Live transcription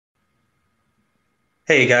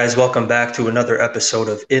Hey guys, welcome back to another episode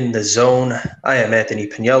of In the Zone. I am Anthony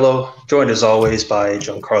Piniello, joined as always by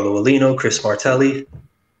Giancarlo Alino, Chris Martelli.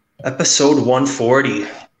 Episode 140.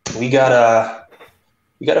 We got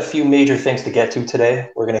a few major things to get to today.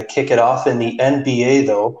 We're gonna kick it off in the NBA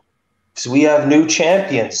though, because we have new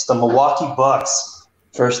champions, the Milwaukee Bucks.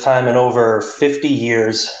 First time in over 50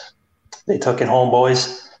 years. They took it home,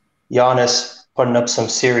 boys. Giannis putting up some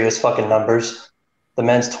serious fucking numbers. The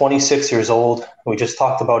man's 26 years old. We just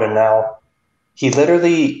talked about it now. He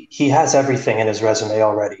has everything in his resume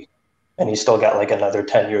already, and he's still got like another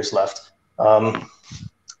 10 years left.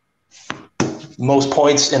 Most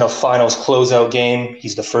points in a finals closeout game.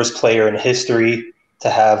 He's the first player in history to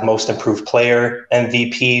have most improved player,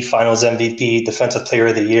 MVP, finals MVP, defensive player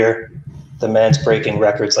of the year. The man's breaking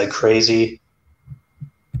records like crazy.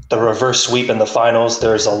 The reverse sweep in the finals,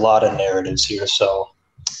 there's a lot of narratives here. So,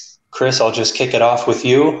 Chris, I'll just kick it off with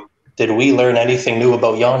you. Did we learn anything new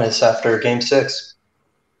about Giannis after Game 6?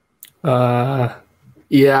 Yeah,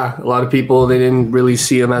 a lot of people, they didn't really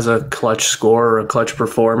see him as a clutch scorer or a clutch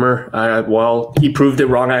performer. Well, he proved it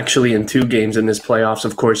wrong actually in two games in this playoffs.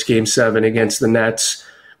 Of course, Game 7 against the Nets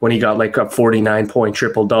when he got like a 49-point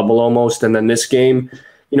triple-double almost. And then this game,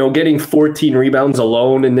 getting 14 rebounds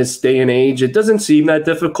alone in this day and age, it doesn't seem that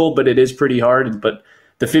difficult, but it is pretty hard. But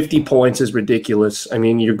the 50 points is ridiculous. I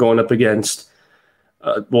mean, you're going up against,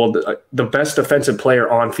 the best defensive player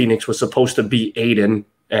on Phoenix was supposed to be Aiden.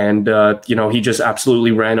 And, he just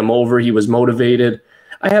absolutely ran him over. He was motivated.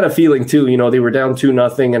 I had a feeling, too, they were down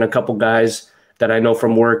 2-0, and a couple guys that I know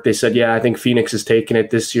from work, they said, yeah, I think Phoenix is taking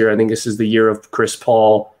it this year. I think this is the year of Chris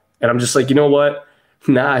Paul. And I'm just like, you know what?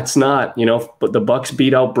 Nah, it's not, But the Bucks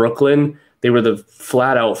beat out Brooklyn. They were the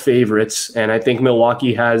flat-out favorites. And I think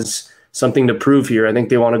Milwaukee has something to prove here. I think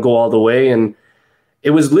they want to go all the way. And it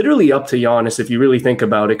was literally up to Giannis, if you really think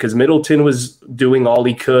about it, because Middleton was doing all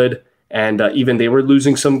he could. And even they were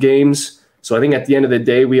losing some games. So I think at the end of the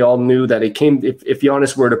day, we all knew that if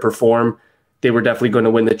Giannis were to perform, they were definitely going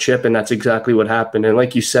to win the chip. And that's exactly what happened. And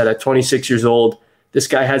like you said, at 26 years old, this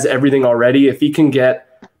guy has everything already. If he can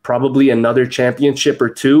get probably another championship or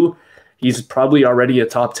two, he's probably already a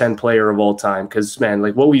top 10 player of all time. Because, man,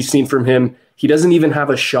 like what we've seen from him, he doesn't even have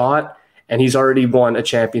a shot, and he's already won a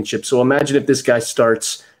championship. So imagine if this guy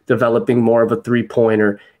starts developing more of a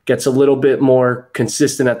three-pointer, gets a little bit more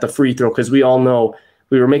consistent at the free throw, because we all know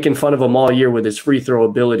we were making fun of him all year with his free throw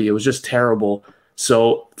ability. It was just terrible.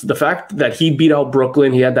 So the fact that he beat out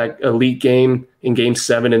Brooklyn, he had that elite game in Game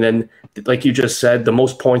 7, and then, like you just said, the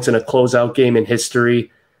most points in a closeout game in history.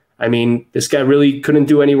 I mean, this guy really couldn't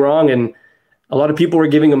do any wrong, and a lot of people were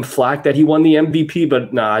giving him flack that he won the MVP,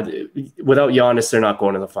 but nah, without Giannis, they're not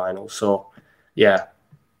going to the finals. So, yeah.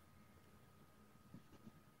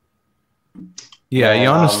 Yeah,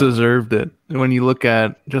 Giannis deserved it. When you look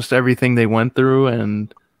at just everything they went through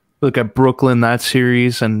and look at Brooklyn, that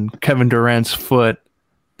series, and Kevin Durant's foot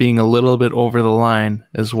being a little bit over the line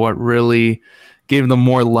is what really gave them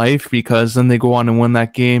more life, because then they go on and win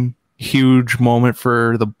that game. Huge moment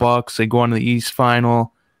for the Bucks. They go on to the East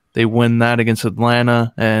Final. They win that against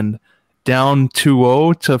Atlanta, and down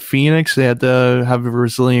 2-0 to Phoenix. They had to have a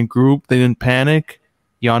resilient group. They didn't panic.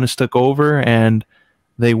 Giannis took over, and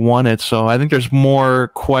they won it. So I think there's more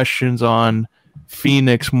questions on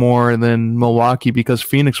Phoenix more than Milwaukee, because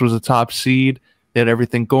Phoenix was a top seed. They had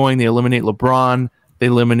everything going. They eliminate LeBron. They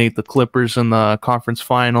eliminate the Clippers in the conference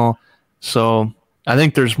final. So I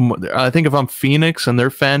think if I'm Phoenix and their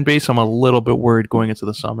fan base, I'm a little bit worried going into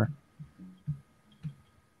the summer.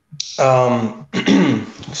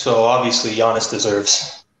 So obviously Giannis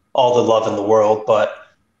deserves all the love in the world, but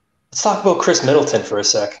let's talk about Chris Middleton for a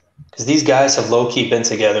sec, because these guys have low-key been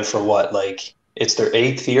together for what, like it's their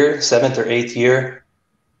 7th or 8th year.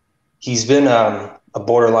 He's been a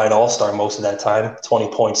borderline all-star most of that time,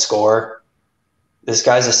 20-point scorer. This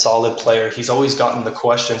guy's a solid player. He's always gotten the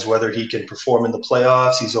questions whether he can perform in the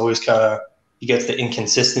playoffs. He's always he gets the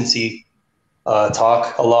inconsistency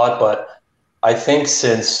talk a lot, but I think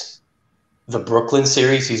since the Brooklyn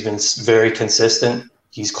series, he's been very consistent.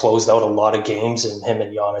 He's closed out a lot of games, and him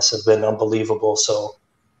and Giannis have been unbelievable. So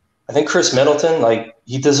I think Chris Middleton,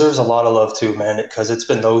 he deserves a lot of love too, man, because it's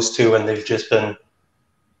been those two, and they've just been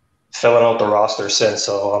filling out the roster since.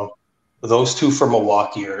 So those two for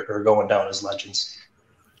Milwaukee are going down as legends.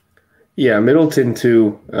 Yeah, Middleton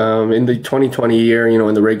too. In the 2020 year,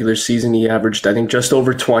 in the regular season, he averaged, I think, just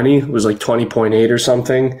over 20. It was like 20.8 or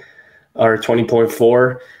something, or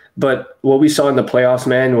 20.4. But what we saw in the playoffs,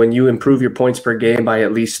 man, when you improve your points per game by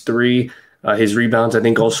at least 3, his rebounds, I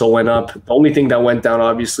think, also went up. The only thing that went down,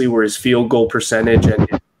 obviously, were his field goal percentage and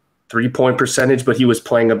his 3-point percentage, but he was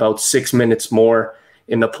playing about 6 minutes more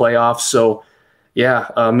in the playoffs. So, yeah,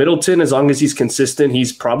 Middleton, as long as he's consistent,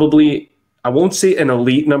 he's probably, I won't say an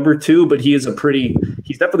elite number 2, but he's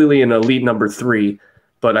definitely an elite number 3.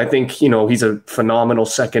 But I think, he's a phenomenal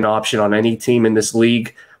second option on any team in this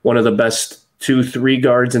league. One of the best 2-3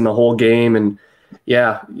 guards in the whole game. And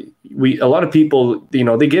yeah, a lot of people, they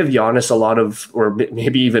give Giannis a lot of, or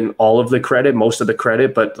maybe even all of the credit, most of the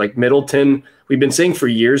credit, but like Middleton, we've been saying for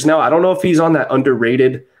years now, I don't know if he's on that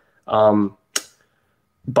underrated,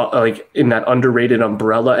 but like in that underrated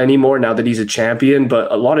umbrella anymore now that he's a champion,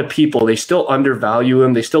 but a lot of people, they still undervalue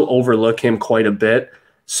him. They still overlook him quite a bit.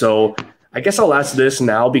 So I guess I'll ask this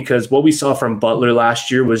now, because what we saw from Butler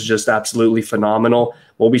last year was just absolutely phenomenal.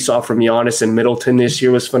 What we saw from Giannis and Middleton this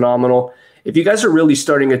year was phenomenal. If you guys are really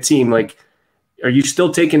starting a team, like, are you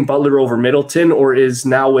still taking Butler over Middleton, or is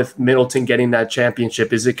now with Middleton getting that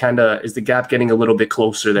championship, is the gap getting a little bit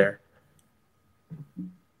closer there?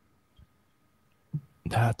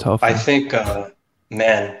 Tough. I think,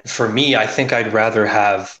 for me, I think I'd rather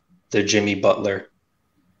have the Jimmy Butler.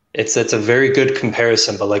 It's a very good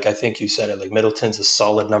comparison, but like I think you said it, like Middleton's a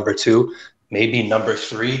solid number 2, maybe number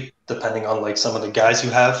 3, depending on like some of the guys you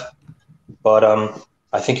have. But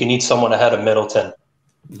I think you need someone ahead of Middleton.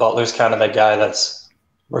 Butler's kind of that guy that's,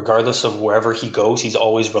 regardless of wherever he goes, he's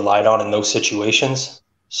always relied on in those situations.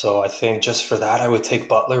 So I think just for that, I would take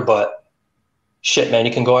Butler. But shit, man,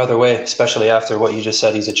 you can go either way, especially after what you just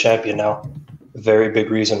said. He's a champion now. A very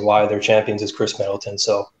big reason why they're champions is Chris Middleton.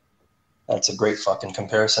 So that's a great fucking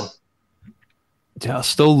comparison. Yeah, I'll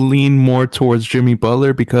still lean more towards Jimmy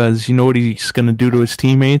Butler, because you know what he's going to do to his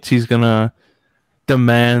teammates? He's going to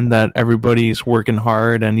demand that everybody's working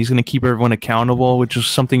hard, and he's going to keep everyone accountable, which is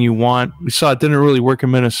something you want. We saw it didn't really work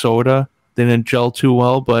in Minnesota. They didn't gel too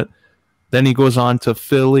well, but then he goes on to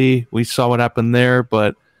Philly. We saw what happened there,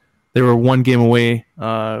 but they were one game away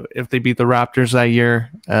if they beat the Raptors that year.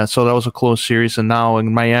 So that was a close series. And now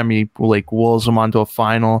in Miami, like, wills them onto a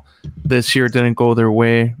final. This year didn't go their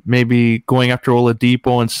way. Maybe going after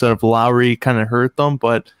Oladipo instead of Lowry kind of hurt them.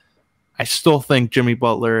 But I still think Jimmy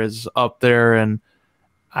Butler is up there, and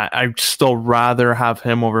I'd still rather have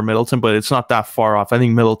him over Middleton, but it's not that far off. I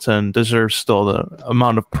think Middleton deserves still the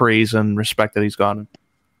amount of praise and respect that he's gotten.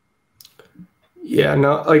 Yeah,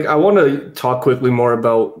 no, like I want to talk quickly more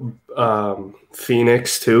about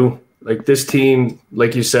Phoenix too. Like this team,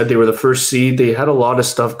 like you said, they were the first seed. They had a lot of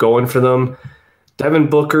stuff going for them. Devin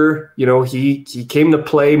Booker, he came to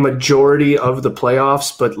play majority of the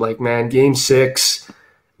playoffs, but like, man, game 6,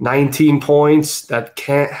 19 points, that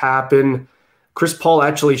can't happen. Chris Paul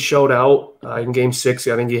actually showed out in game 6.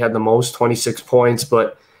 I think he had the most, 26 points,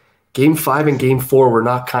 but game 5 and game 4 were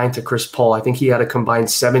not kind to Chris Paul. I think he had a combined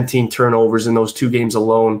 17 turnovers in those 2 games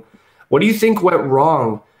alone. What do you think went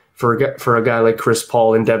wrong for a guy like Chris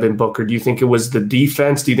Paul and Devin Booker? Do you think it was the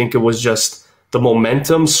defense? Do you think it was just the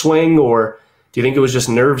momentum swing, or do you think it was just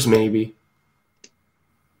nerves maybe?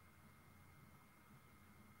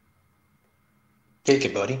 Take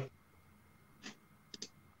it, buddy.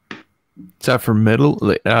 Is that for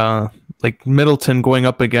like Middleton going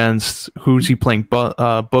up against, who's he playing?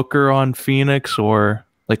 Booker on Phoenix, or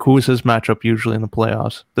like who is his matchup usually in the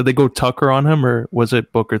playoffs? Did they go Tucker on him, or was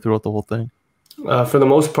it Booker throughout the whole thing? For the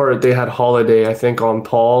most part, they had Holiday, I think, on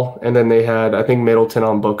Paul, and then they had, I think, Middleton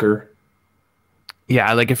on Booker.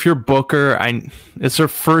 Yeah, like if you're Booker, it's their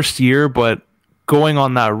first year, but going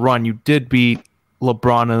on that run, you did beat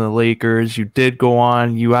LeBron and the Lakers. You did go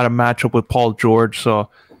on. You had a matchup with Paul George, so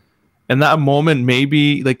in that moment,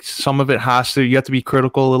 maybe like some of it you have to be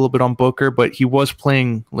critical a little bit on Booker, but he was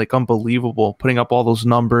playing like unbelievable, putting up all those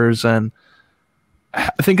numbers. And I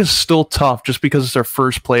think it's still tough just because it's their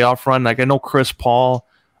first playoff run. Like I know Chris Paul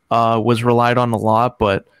was relied on a lot,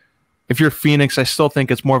 but if you're Phoenix, I still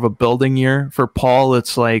think it's more of a building year. For Paul,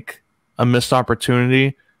 it's like a missed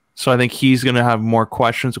opportunity. So I think he's going to have more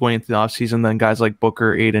questions going into the offseason than guys like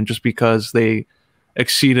Booker, Aiden, just because they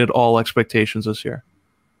exceeded all expectations this year.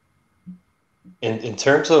 In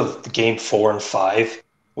terms of game 4 and 5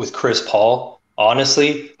 with Chris Paul,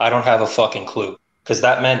 honestly, I don't have a fucking clue, because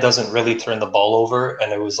that man doesn't really turn the ball over,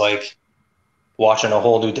 and it was like watching a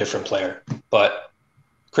whole new different player. But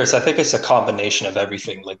Chris, I think it's a combination of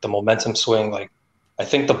everything, like the momentum swing. Like I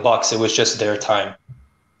think the Bucks, it was just their time.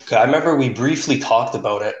 I remember we briefly talked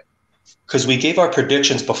about it because we gave our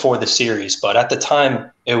predictions before the series, but at the time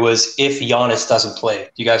it was if Giannis doesn't play.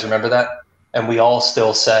 Do you guys remember that? And we all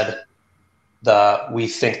still said that we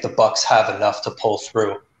think the Bucks have enough to pull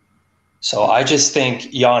through. So I just think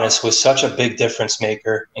Giannis was such a big difference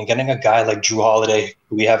maker, and getting a guy like Jrue Holiday,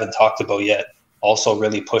 who we haven't talked about yet, also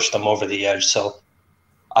really pushed them over the edge. So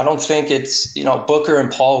I don't think it's, Booker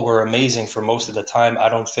and Paul were amazing for most of the time. I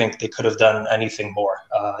don't think they could have done anything more.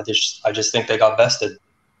 I just think they got bested.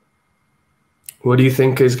 What do you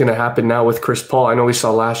think is going to happen now with Chris Paul? I know we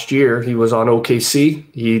saw last year he was on OKC.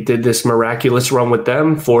 He did this miraculous run with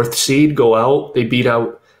them, 4th seed, go out. They beat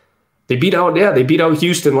out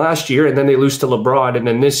Houston last year, and then they lose to LeBron. And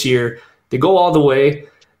then this year they go all the way.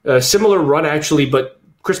 Similar run actually, but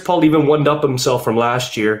Chris Paul even one-upped himself from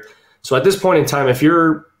last year. So at this point in time, if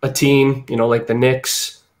you're a team, like the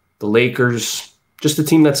Knicks, the Lakers, just a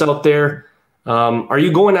team that's out there, are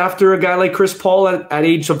you going after a guy like Chris Paul at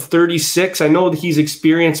age of 36? I know that he's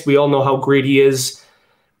experienced. We all know how great he is.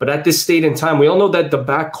 But at this state in time, we all know that the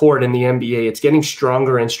backcourt in the NBA, it's getting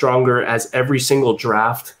stronger and stronger as every single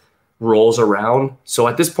draft rolls around. So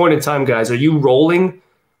at this point in time, guys, are you rolling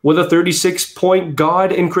with a 36-point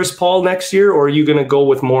god in Chris Paul next year, or are you going to go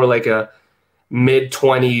with more like a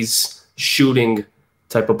mid-20s shooting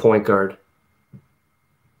type of point guard?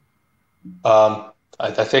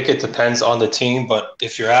 I think it depends on the team, but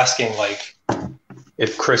if you're asking like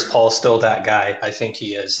if Chris Paul's still that guy, I think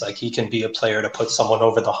he is. Like he can be a player to put someone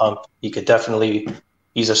over the hump.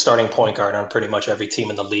 He's a starting point guard on pretty much every team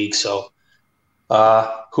in the league. So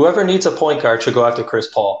whoever needs a point guard should go after Chris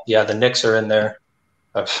Paul. Yeah, the Knicks are in there,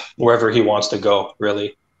 wherever he wants to go,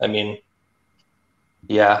 really. I mean,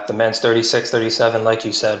 yeah, the man's 36, 37, like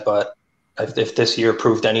you said, but if this year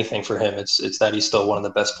proved anything for him, it's that he's still one of the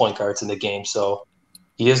best point guards in the game. So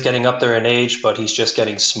he is getting up there in age, but he's just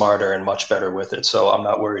getting smarter and much better with it. So I'm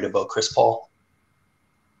not worried about Chris Paul.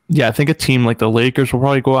 Yeah, I think a team like the Lakers will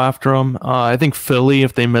probably go after him. I think Philly,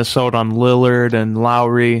 if they miss out on Lillard and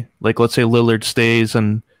Lowry, like let's say Lillard stays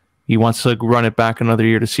and he wants to run it back another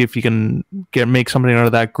year to see if he can make something out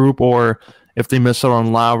of that group, or if they miss out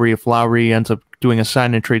on Lowry, if Lowry ends up doing a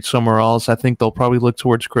sign and trade somewhere else, I think they'll probably look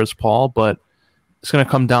towards Chris Paul, but it's going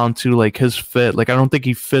to come down to like his fit. Like I don't think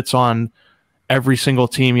he fits on every single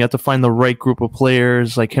team. You have to find the right group of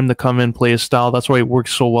players, like him to come in, play his style. That's why it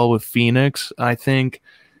works so well with Phoenix. I think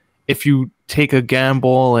if you take a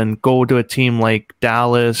gamble and go to a team like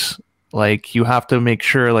Dallas, like you have to make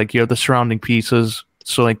sure like you have the surrounding pieces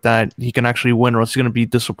so like that he can actually win, or else he's going to be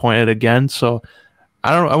disappointed again. So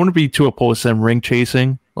I wouldn't be too opposed to him ring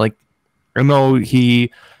chasing. Like I know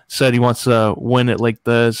he said he wants to win it like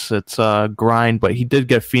this. It's a grind, but he did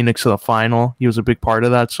get Phoenix to the final. He was a big part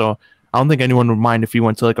of that. So I don't think anyone would mind if he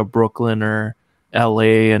went to like a Brooklyn or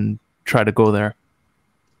LA and try to go there.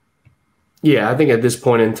 Yeah, I think at this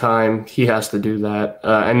point in time, he has to do that.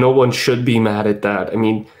 And no one should be mad at that. I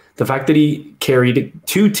mean, the fact that he carried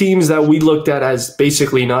 2 teams that we looked at as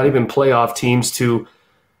basically not even playoff teams to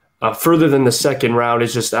further than the second round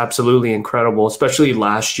is just absolutely incredible, especially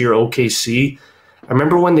last year, OKC. I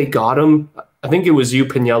remember when they got him, I think it was you,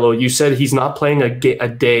 Piniello, you said he's not playing a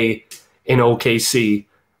day in OKC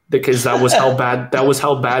because that was how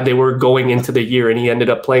bad they were going into the year, and he ended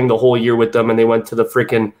up playing the whole year with them, and they went to the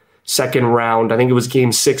freaking second round. I think it was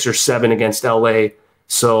game 6 or 7 against LA.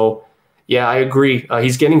 So, yeah, I agree.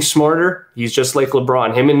 He's getting smarter. He's just like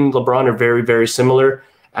LeBron. Him and LeBron are very, very similar.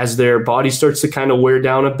 As their body starts to kind of wear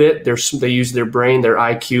down a bit, they use their brain, their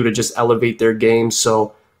IQ to just elevate their game.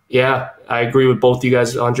 So, yeah, I agree with both you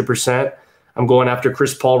guys 100%. I'm going after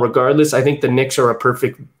Chris Paul regardless. I think the Knicks are a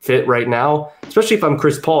perfect fit right now, especially if I'm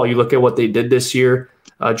Chris Paul. You look at what they did this year.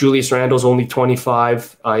 Julius Randle's only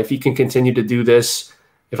 25. If he can continue to do this,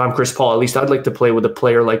 if I'm Chris Paul, at least I'd like to play with a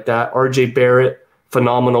player like that. RJ Barrett,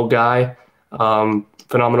 phenomenal guy,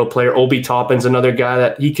 phenomenal player. Obi Toppin's another guy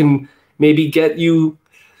that he can maybe get you.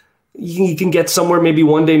 He can get somewhere maybe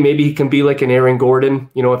one day. Maybe he can be like an Aaron Gordon,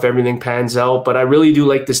 if everything pans out. But I really do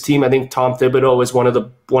like this team. I think Tom Thibodeau is one of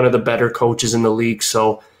the better coaches in the league.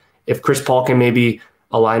 So if Chris Paul can maybe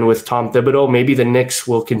align with Tom Thibodeau, maybe the Knicks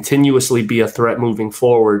will continuously be a threat moving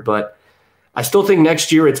forward. But I still think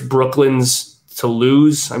next year it's Brooklyn's to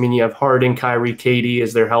lose. I mean, you have Harden, Kyrie, KD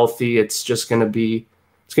as they're healthy. It's going to be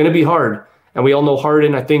hard. And we all know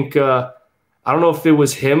Harden. I think I don't know if it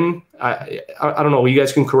was him. I don't know. You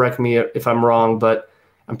guys can correct me if I'm wrong, but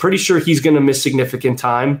I'm pretty sure he's going to miss significant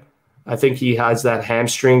time. I think he has that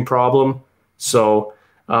hamstring problem. So,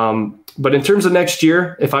 but in terms of next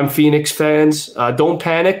year, if I'm Phoenix fans, don't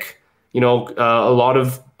panic. A lot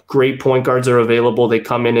of great point guards are available. They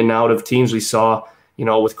come in and out of teams. We saw,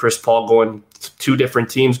 with Chris Paul going to 2 different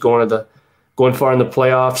teams, going far in the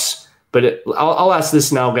playoffs. But I'll ask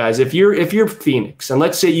this now, guys. If you're Phoenix, and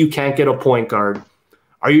let's say you can't get a point guard,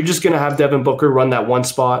 are you just going to have Devin Booker run that one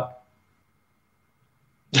spot?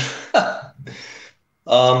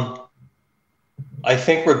 I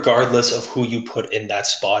think regardless of who you put in that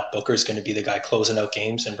spot, Booker's going to be the guy closing out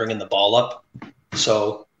games and bringing the ball up.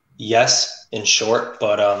 So yes, in short,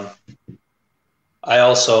 but I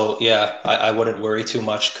also, I wouldn't worry too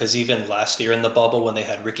much because even last year in the bubble when they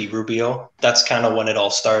had Ricky Rubio, that's kind of when it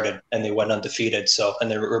all started and they went undefeated. So,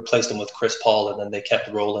 and they replaced him with Chris Paul and then they kept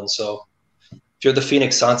rolling. So if you're the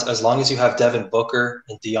Phoenix Suns, as long as you have Devin Booker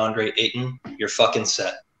and DeAndre Ayton, you're fucking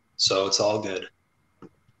set. So it's all good.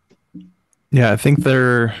 Yeah, I think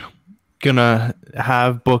they're gonna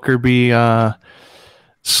have Booker be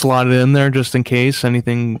slotted in there just in case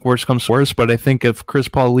anything worse comes to worse. But I think if Chris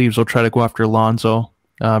Paul leaves, they'll try to go after Lonzo,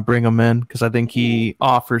 bring him in, because I think he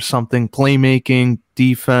offers something, playmaking,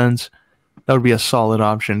 defense. That would be a solid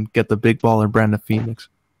option. Get the big baller Brandon Phoenix.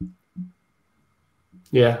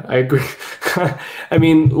 Yeah, I agree. I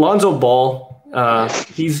mean, Lonzo Ball,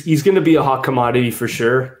 he's going to be a hot commodity for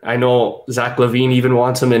sure. I know Zach LaVine even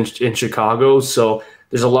wants him in Chicago, so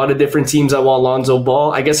there's a lot of different teams that want Lonzo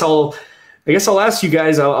Ball. I guess I'll ask you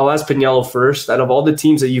guys. I'll ask Piniello first. Out of all the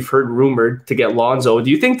teams that you've heard rumored to get Lonzo,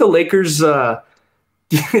 do you think the Lakers? Do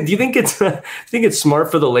you think it's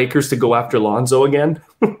smart for the Lakers to go after Lonzo again?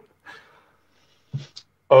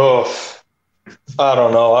 Oh, I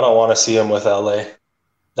don't know. I don't want to see him with LA.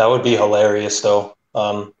 That would be hilarious, though.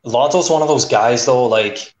 Lonzo's one of those guys, though.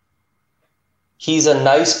 Like, he's a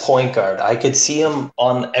nice point guard. I could see him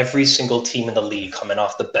on every single team in the league coming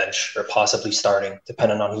off the bench or possibly starting,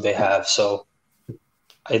 depending on who they have. So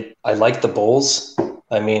I like the Bulls.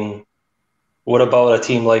 I mean, what about a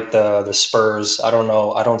team like the Spurs? I don't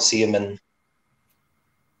know. I don't see him in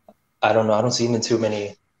 – I don't know. I don't see him in too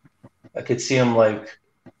many – I could see him like –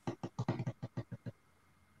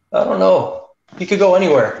 I don't know. He could go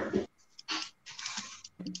anywhere.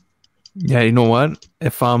 Yeah, you know what?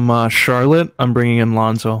 If I'm Charlotte, I'm bringing in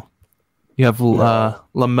Lonzo. You have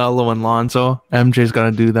LaMelo and Lonzo. MJ's got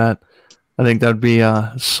to do that. I think that would be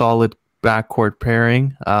a solid backcourt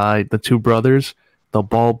pairing. The two brothers, the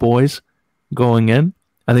ball boys, going in.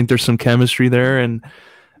 I think there's some chemistry there, and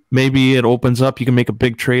maybe it opens up. You can make a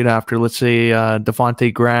big trade after, let's say,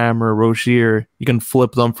 Devontae Graham or Rozier. You can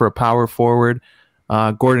flip them for a power forward.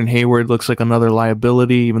 Gordon Hayward looks like another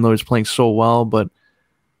liability, even though he's playing so well, but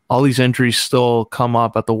all these injuries still come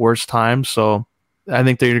up at the worst time. So I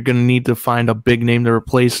think they're going to need to find a big name to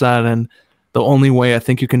replace that. And the only way I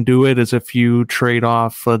think you can do it is if you trade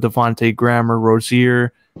off Devontae Graham or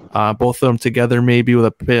Rozier, both of them together, maybe with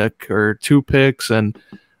a pick or 2 picks, and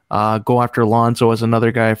go after Lonzo as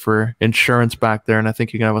another guy for insurance back there. And I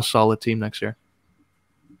think you can have a solid team next year.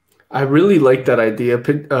 I really like that idea,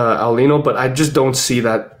 Alino, but I just don't see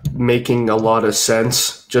that making a lot of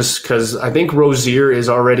sense just because I think Rozier is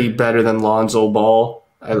already better than Lonzo Ball,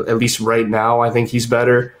 at least right now. I think he's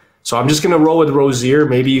better. So I'm just going to roll with Rozier.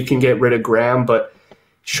 Maybe you can get rid of Graham, but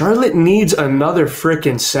Charlotte needs another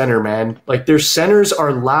freaking center, man. Like, their centers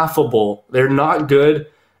are laughable. They're not good.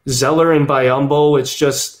 Zeller and Biyombo, it's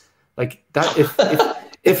just like that.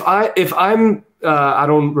 If I'm I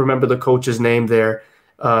don't remember the coach's name there.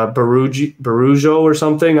 Barujo or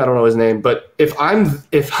something. I don't know his name. But if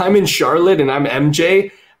I'm in Charlotte and I'm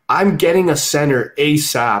MJ, I'm getting a center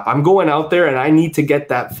ASAP. I'm going out there and I need to get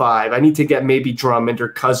that 5. I need to get maybe Drummond or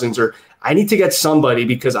Cousins, or I need to get somebody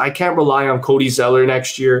because I can't rely on Cody Zeller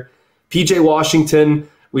next year. PJ Washington,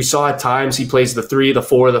 we saw at times he plays the 3, the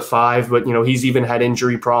 4, the 5, but he's even had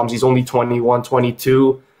injury problems. He's only 21,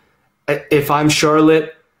 22. If I'm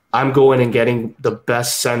Charlotte, I'm going and getting the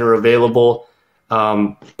best center available.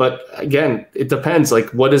 But again, it depends. Like,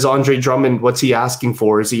 what is Andre Drummond? What's he asking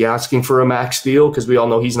for? Is he asking for a max deal? Because we all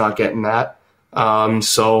know he's not getting that.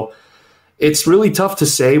 So it's really tough to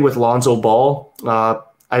say with Lonzo Ball.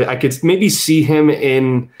 I could maybe see him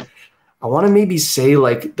in, I want to maybe say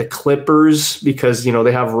like the Clippers because,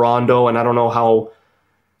 they have Rondo, and I don't know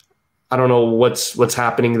what's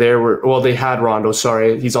happening there. They had Rondo.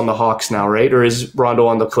 Sorry. He's on the Hawks now, right? Or is Rondo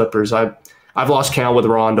on the Clippers? I've lost count with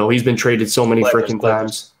Rondo. He's been traded so many freaking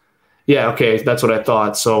times. Yeah, okay, that's what I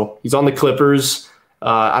thought. So he's on the Clippers.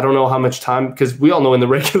 I don't know how much time, because we all know in the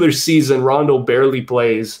regular season, Rondo barely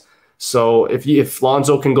plays. So if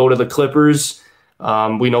Lonzo can go to the Clippers,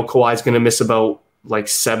 we know Kawhi's going to miss about like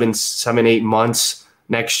 7-8 months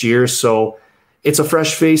next year. So it's a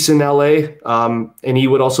fresh face in LA. And he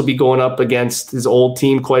would also be going up against his old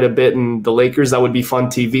team quite a bit in the Lakers. That would be fun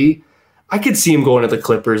TV. I could see him going to the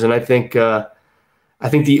Clippers, and I think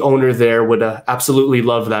the owner there would absolutely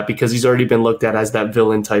love that because he's already been looked at as that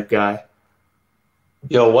villain type guy.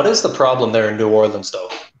 Yo, what is the problem there in New Orleans, though?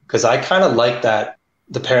 Because I kind of like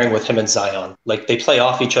the pairing with him and Zion. Like, they play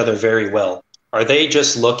off each other very well. Are they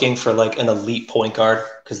just looking for like an elite point guard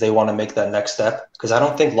because they want to make that next step? Because I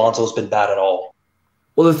don't think Lonzo's been bad at all.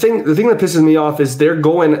 Well, the thing that pisses me off is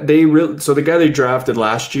so the guy they drafted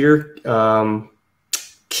last year,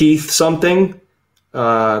 Keith something,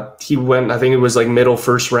 he went, I think it was like middle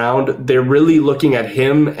first round. They're really looking at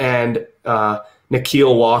him and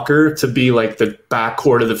Nikhil Walker to be like the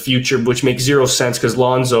backcourt of the future, which makes zero sense because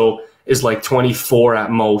Lonzo is like 24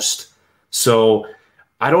 at most. So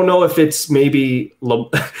I don't know if it's maybe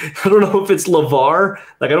I don't know if it's LeVar.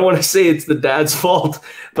 Like, I don't want to say it's the dad's fault,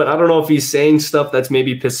 but I don't know if he's saying stuff that's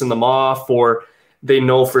maybe pissing them off, or they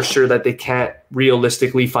know for sure that they can't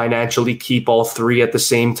realistically financially keep all three at the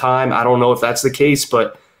same time. I don't know if that's the case,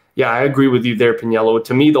 but yeah, I agree with you there, Piniello.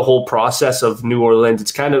 To me, the whole process of New Orleans,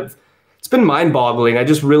 it's been mind-boggling. I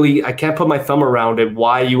can't put my thumb around it,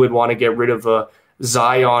 why you would want to get rid of a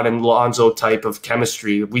Zion and Lonzo type of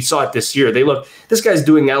chemistry. We saw it this year. This guy's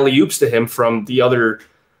doing alley-oops to him from the other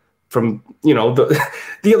side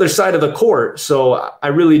of the court. So I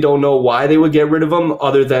really don't know why they would get rid of him,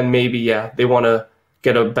 other than maybe, they want to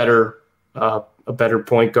get a better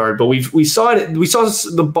point guard. But we saw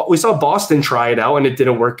Boston try it out and it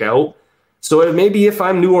didn't work out. So maybe if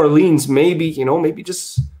I'm New Orleans, maybe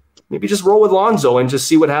just roll with Lonzo and just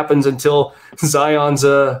see what happens until Zion's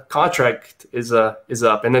contract is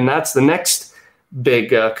up. And then that's the next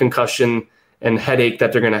big concussion and headache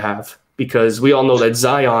that they're going to have, because we all know that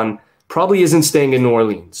Zion probably isn't staying in New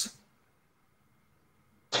Orleans.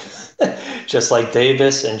 Just like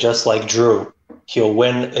Davis and just like Drew, he'll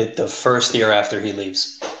win it the first year after he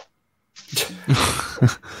leaves.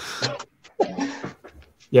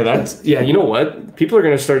 You know what? People are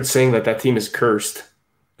going to start saying that team is cursed.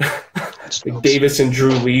 Like Davis and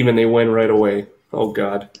Drew leave and they win right away. Oh,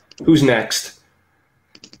 God. Who's next?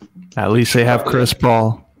 At least they have Chris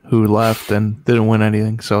Paul, who left and didn't win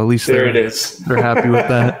anything. So at least there it is. They're happy with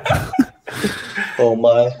that. Oh,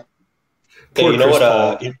 my. Hey,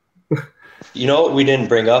 you know what we didn't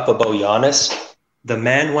bring up about Giannis? The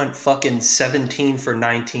man went fucking 17 for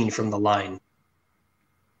 19 from the line.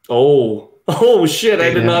 Oh shit,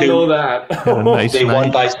 I did not know that. They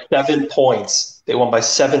won by 7 points. They won by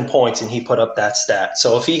 7 points, and he put up that stat.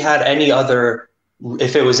 So if it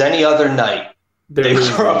was any other night, they were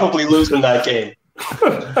probably losing that game.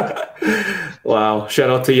 Wow. Shout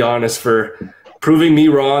out to Giannis for proving me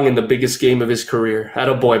wrong in the biggest game of his career.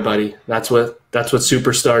 Attaboy, buddy. That's what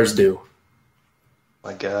superstars do.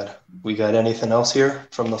 My God. We got anything else here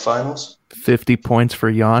from the finals? 50 points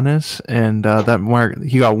for Giannis, and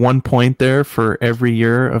he got 1 point there for every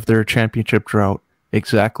year of their championship drought.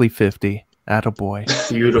 Exactly 50. Attaboy.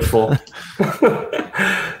 Beautiful.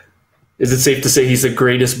 Is it safe to say he's the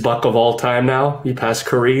greatest Buck of all time now? He passed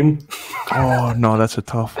Kareem? Oh, no, that's a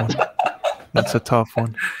tough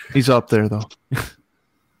one. He's up there, though.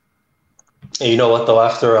 You know what,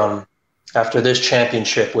 though? After this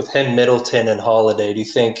championship with him, Middleton, and Holiday, do you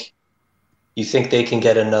think they can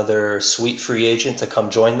get another sweet free agent to come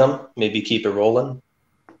join them? Maybe keep it rolling?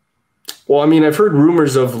 Well, I mean, I've heard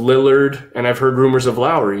rumors of Lillard and I've heard rumors of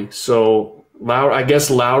Lowry. So I guess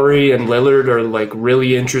Lowry and Lillard are like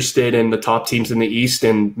really interested in the top teams in the East,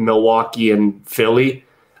 in Milwaukee and Philly.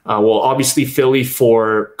 Well, obviously Philly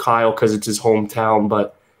for Kyle because it's his hometown,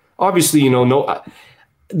 but obviously,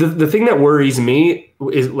 the thing that worries me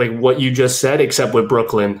is like what you just said, except with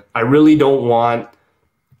Brooklyn. I really don't want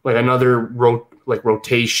like another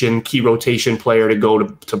key rotation player to go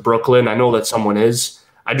to Brooklyn. I know that someone is.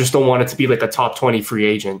 I just don't want it to be like a top 20 free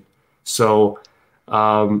agent. So,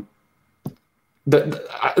 like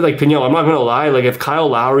Piniel, I'm not going to lie. Like if Kyle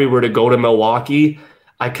Lowry were to go to Milwaukee,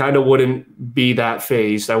 I kind of wouldn't be that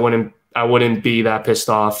phased. I wouldn't be that pissed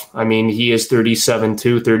off. I mean, he is 37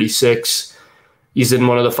 too, 36. He's in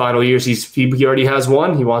one of the final years. He already has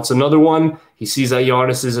one. He wants another one. He sees that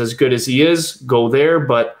Giannis is as good as he is. Go there,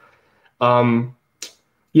 but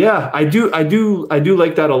yeah, I do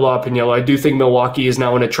like that a lot, Piniello. I do think Milwaukee is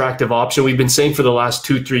now an attractive option. We've been saying for the last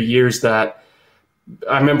 2-3 years that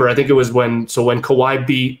I think it was when Kawhi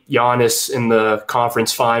beat Giannis in the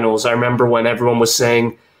conference finals. I remember when everyone was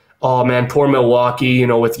saying, "Oh man, poor Milwaukee,"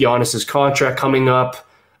 with Giannis's contract coming up.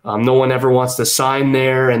 No one ever wants to sign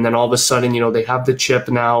there. And then all of a sudden, they have the chip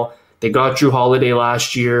now. They got Drew Holiday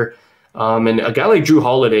last year. And a guy like Drew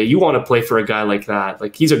Holiday, you want to play for a guy like that.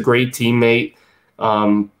 Like, he's a great teammate,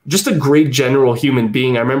 just a great general human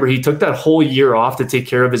being. I remember he took that whole year off to take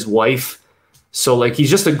care of his wife. So, like, he's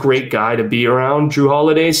just a great guy to be around, Drew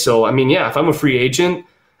Holiday. So, I mean, yeah, if I'm a free agent,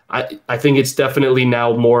 I think it's definitely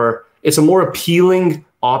now it's a more appealing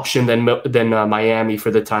option than Miami for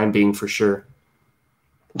the time being, for sure.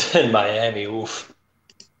 In Miami, oof.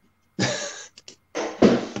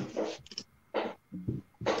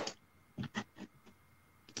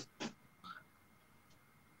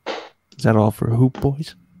 Is that all for Hoop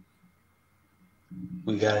Boys?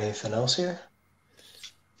 We got anything else here?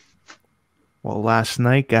 Well, last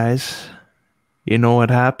night, guys, you know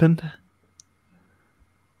what happened?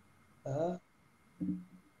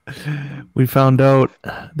 We found out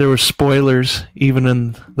there were spoilers even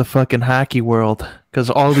in the fucking hockey world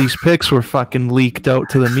because all these picks were fucking leaked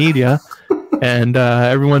out to the media. And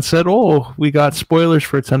everyone said, oh, we got spoilers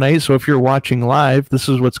for tonight. So if you're watching live, this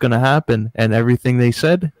is what's going to happen. And everything they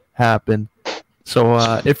said happened. So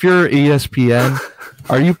if you're ESPN,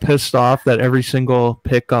 are you pissed off that every single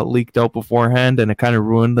pick got leaked out beforehand and it kind of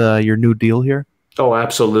ruined your new deal here? Oh,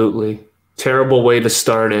 absolutely. Terrible way to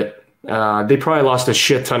start it. They probably lost a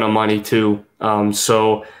shit ton of money too.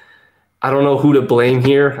 So I don't know who to blame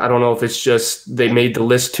here. I don't know if it's just they made the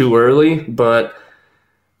list too early, but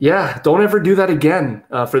yeah, don't ever do that again.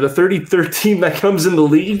 For the 33rd team that comes in the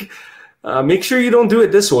league, make sure you don't do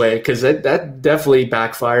it this way because that definitely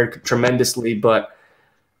backfired tremendously. But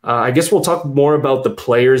I guess we'll talk more about the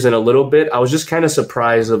players in a little bit. I was just kind of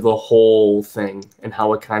surprised of the whole thing and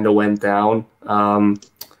how it kind of went down.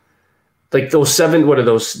 Like those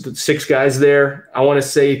six guys there, I want to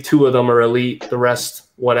say 2 of them are elite, the rest,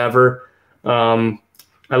 whatever.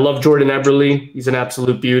 I love Jordan Eberle. He's an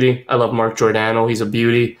absolute beauty. I love Mark Giordano. He's a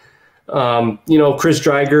beauty. Chris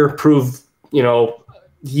Driedger proved,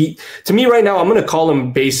 to me right now, I'm going to call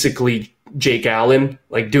him basically Jake Allen,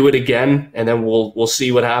 like do it again, and then we'll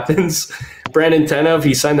see what happens. Brandon Tanev,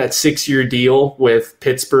 he signed that 6-year deal with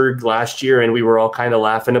Pittsburgh last year, and we were all kind of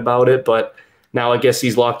laughing about it, but now I guess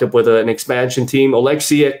he's locked up with an expansion team.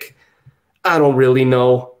 Oleksiak, I don't really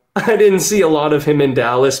know. I didn't see a lot of him in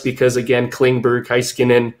Dallas because, again, Klingberg,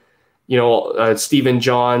 Heiskanen, Steven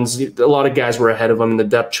Johns, a lot of guys were ahead of him in the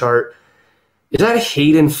depth chart. Is that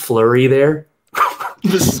Hayden Fleury there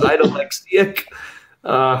beside Oleksiak?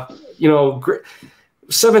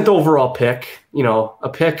 7th overall pick, a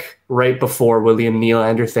pick right before William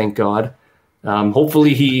Nylander, thank God.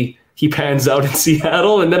 Hopefully he pans out in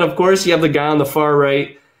Seattle. And then, of course, you have the guy on the far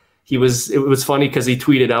right. It was funny because he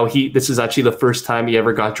tweeted out this is actually the first time he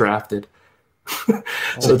ever got drafted.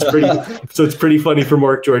 So it's pretty funny for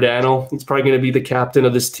Mark Giordano. He's probably going to be the captain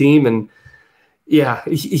of this team, and yeah,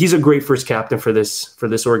 he's a great first captain for this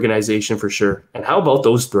organization for sure. And how about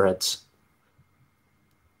those threads?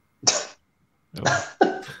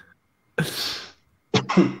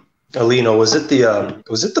 Alino, was it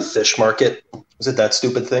the fish market? Was it that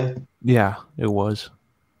stupid thing? Yeah, it was.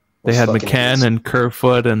 They had McCann and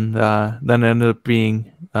Kerfoot, and then ended up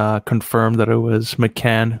being confirmed that it was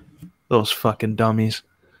McCann. Those fucking dummies.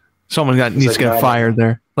 Someone needs to get fired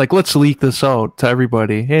there. Like, let's leak this out to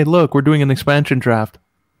everybody. Hey, look, we're doing an expansion draft.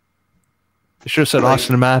 They should have said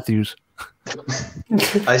Austin Matthews.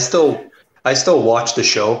 I still watch the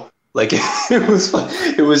show. Like, it was fun.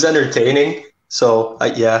 It was entertaining. So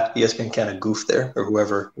ESPN kind of goofed there, or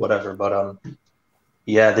whoever, whatever. But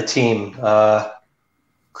the team.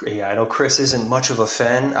 I know Chris isn't much of a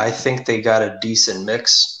fan. I think they got a decent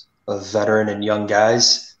mix of veteran and young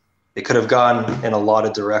guys. They could have gone in a lot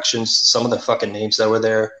of directions. Some of the fucking names that were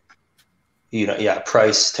there,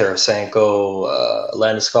 Price, Tarasenko,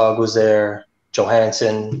 Landeskog was there,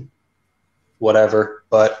 Johansson, whatever.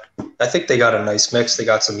 But I think they got a nice mix. They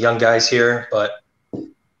got some young guys here, but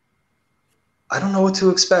I don't know what to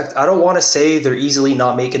expect. I don't want to say they're easily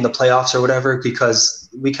not making the playoffs or whatever, because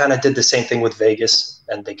we kind of did the same thing with Vegas,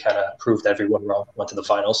 and they kind of proved everyone wrong, went to the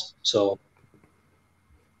finals. So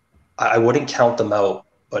I wouldn't count them out,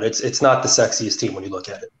 but it's not the sexiest team when you look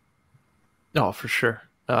at it. Oh, for sure.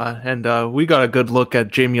 And we got a good look at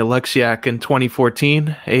Jamie Oleksiak in 2014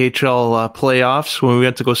 AHL playoffs when we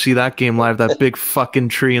went to go see that game live, that big fucking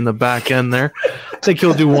tree in the back end there. I think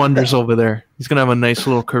he'll do wonders over there. He's going to have a nice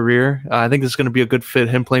little career. I think this is going to be a good fit,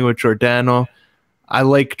 him playing with Giordano. I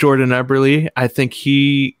like Jordan Eberle. I think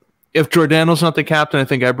if Giordano's not the captain, I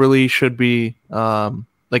think Eberle should be in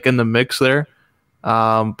the mix there.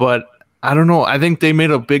 But I don't know. I think they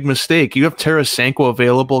made a big mistake. You have Tarasenko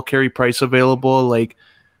available, Carey Price available. Like,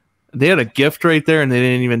 they had a gift right there, and they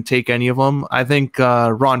didn't even take any of them. I think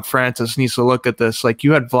Ron Francis needs to look at this. Like,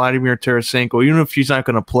 you had Vladimir Tarasenko. Even if he's not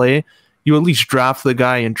going to play, you at least draft the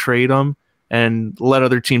guy and trade him and let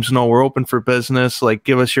other teams know we're open for business. Like,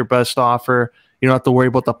 give us your best offer. You don't have to worry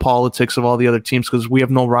about the politics of all the other teams because we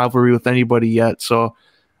have no rivalry with anybody yet. So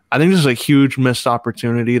I think this is a huge missed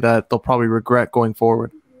opportunity that they'll probably regret going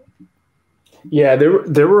forward. Yeah,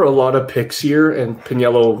 there were a lot of picks here, and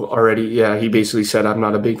Piniello already, he basically said, I'm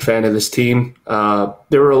not a big fan of this team.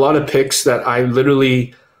 There were a lot of picks that I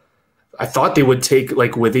thought they would take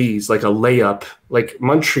like with ease, like a layup. Like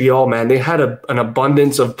Montreal, man, they had an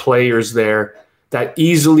abundance of players there that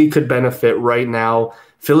easily could benefit right now.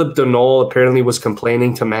 Philip Denol apparently was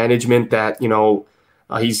complaining to management that,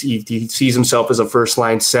 he sees himself as a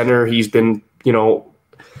first-line center. He's been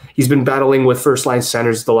battling with first-line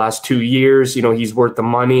centers the last 2 years. He's worth the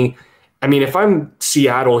money. I mean, if I'm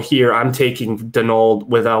Seattle here, I'm taking Denol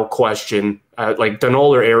without question. Like Denol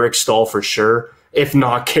or Eric Stahl for sure, if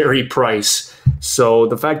not Carey Price. So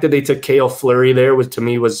the fact that they took Cale Fleury there was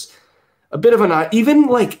a bit of an, even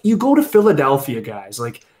like you go to Philadelphia, guys.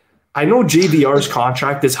 Like I know JVR's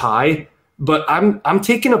contract is high, but I'm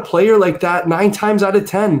taking a player like that 9 times out of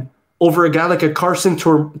 10 over a guy like a Carson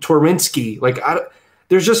Twarynski. Like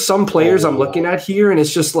there's just some players I'm looking at here, and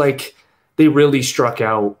it's just like they really struck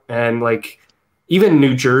out. And like even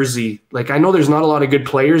New Jersey, like I know there's not a lot of good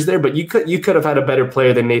players there, but you could have had a better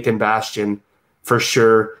player than Nathan Bastian for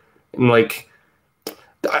sure. And like,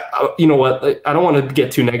 you know what? I don't want to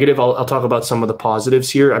get too negative. I'll talk about some of the positives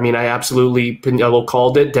here. I mean, I absolutely, Piniello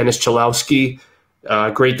called it. Dennis Cholowski,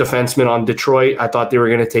 great defenseman on Detroit. I thought they were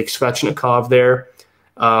going to take Svechnikov there.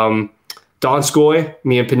 Donskoy,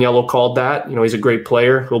 me and Piniello called that. He's a great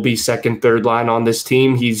player. He'll be second, third line on this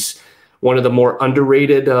team. He's one of the more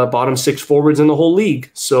underrated bottom 6 forwards in the whole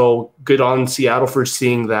league. So good on Seattle for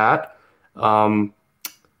seeing that.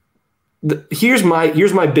 Here's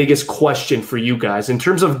my biggest question for you guys in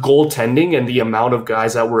terms of goaltending and the amount of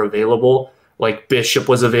guys that were available. Like Bishop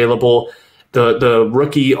was available, the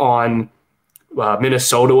rookie on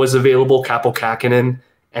Minnesota was available, Kaapo Kähkönen,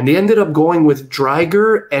 and they ended up going with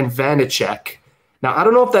Dreiger and Vanacek. Now I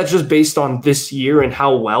don't know if that's just based on this year and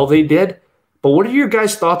how well they did, but what are your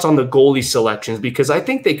guys' thoughts on the goalie selections? Because I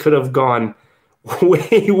think they could have gone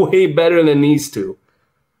way better than these two.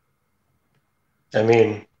 I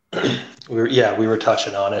mean, we were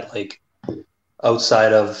touching on it. Like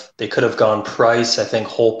outside of, they could have gone Price. I think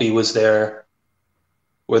Holtby was there.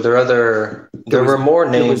 Were there were more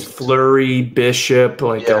names. There was Fleury, Bishop, a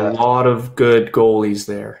lot of good goalies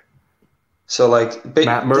there. So like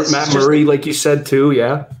Matt Murray, like you said too,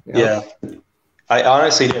 yeah. I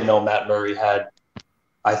honestly didn't know Matt Murray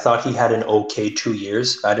I thought he had an okay 2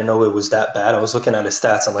 years. I didn't know it was that bad. I was looking at his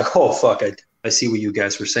stats. I'm like, oh fuck, I see what you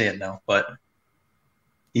guys were saying now. But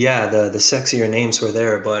yeah, the sexier names were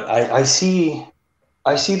there, but I see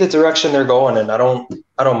the direction they're going, and I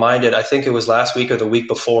don't mind it. I think it was last week or the week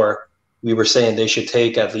before we were saying they should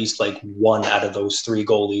take at least like one out of those 3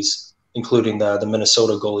 goalies, including the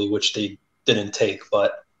Minnesota goalie, which they didn't take.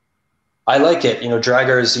 But I like it.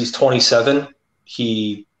 Dreiger he's 27.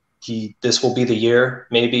 This will be the year.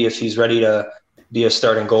 Maybe if he's ready to be a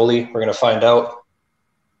starting goalie, we're gonna find out.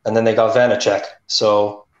 And then they got Vanacek,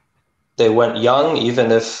 so they went young,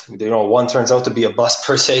 even if one turns out to be a bust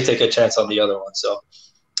per se, take a chance on the other one. So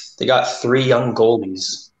they got 3 young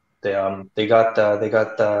goalies. They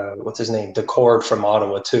got what's his name, Decord from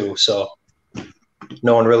Ottawa too. So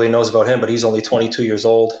no one really knows about him, but he's only 22 years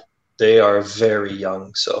old. They are very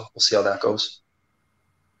young, so we'll see how that goes.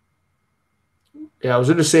 Yeah, I was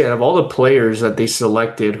going to say, out of all the players that they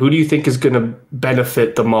selected, who do you think is going to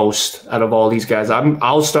benefit the most out of all these guys?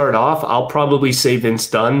 I'll start off. I'll probably say Vince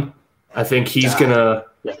Dunn. I think he's going to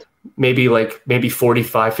maybe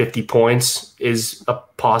 45, 50 points is a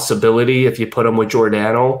possibility if you put him with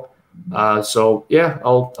Giordano. So, yeah,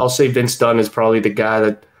 I'll say Vince Dunn is probably the guy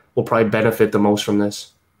that will probably benefit the most from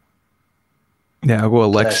this. Yeah, I'll go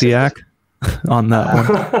Alexiak on that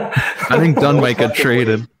one. I think Dunn might get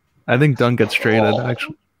traded. I think Dunn gets traded,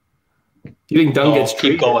 actually. You think Dunn gets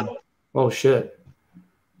traded? Keep going. Oh, shit.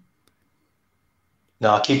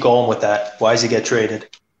 No, keep going with that. Why does he get traded?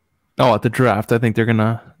 Oh, at the draft. I think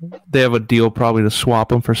they have a deal probably to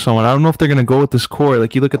swap him for someone. I don't know if they're going to go with this core.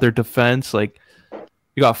 Like, you look at their defense, like,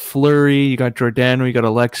 you got Fleury, you got Giordano, you got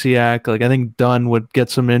Alexiak. Like, I think Dunn would get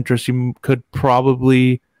some interest. You could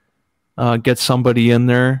probably get somebody in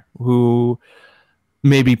there who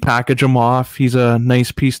maybe package him off. He's a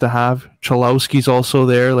nice piece to have. Cholowski's also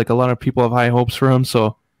there. Like, a lot of people have high hopes for him.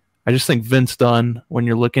 So I just think Vince Dunn, when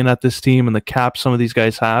you're looking at this team and the cap some of these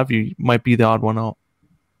guys have, you might be the odd one out.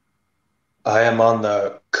 I am on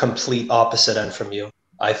the complete opposite end from you.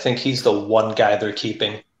 I think he's the one guy they're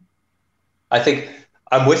keeping. I think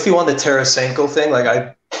I'm with you on the Tarasenko thing.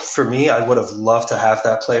 Like, for me, I would have loved to have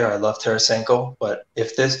that player. I love Tarasenko, but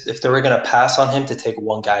if they were going to pass on him to take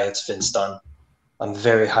one guy, it's Vince Dunn. I'm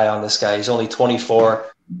very high on this guy. He's only 24.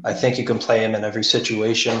 I think you can play him in every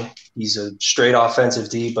situation. He's a straight offensive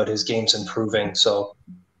D, but his game's improving. So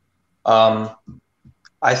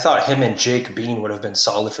I thought him and Jake Bean would have been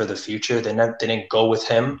solid for the future. They didn't go with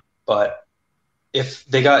him, but if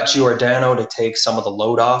they got Giordano to take some of the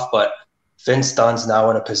load off, but Vince Dunn's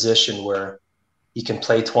now in a position where he can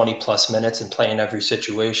play 20 plus minutes and play in every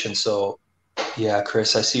situation. So yeah,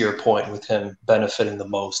 Chris, I see your point with him benefiting the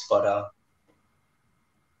most, but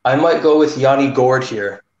I might go with Yanni Gord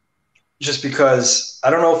here, just because I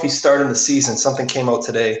don't know if he's starting the season. Something came out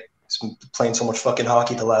today. He's been playing so much fucking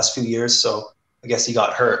hockey the last few years, so I guess he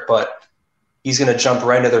got hurt, but he's going to jump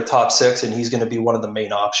right into their top six, and he's going to be one of the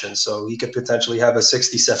main options. So he could potentially have a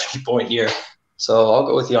 60, 70 point year. So I'll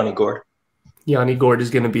go with Yanni Gord. Yanni Gord is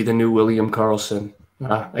going to be the new William Karlsson.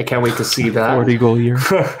 I can't wait to see that. 40-goal year.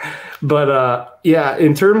 But yeah,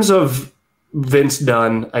 in terms of Vince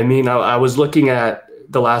Dunn, I mean, I was looking at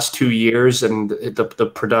the last 2 years and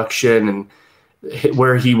the production and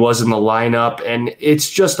where he was in the lineup, and it's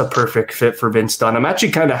just a perfect fit for Vince Dunn. I'm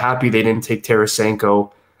actually kind of happy they didn't take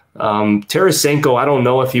Tarasenko. Tarasenko, I don't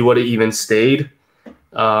know if he would have even stayed.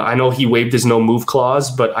 I know he waived his no-move clause,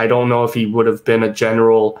 but I don't know if he would have been a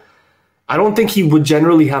general. I don't think he would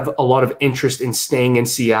generally have a lot of interest in staying in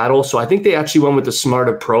Seattle. So I think they actually went with a smart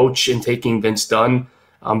approach in taking Vince Dunn.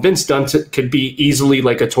 Vince Dunn could be easily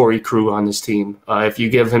like a Torrey Krug on this team. If you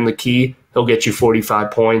give him the key, he'll get you 45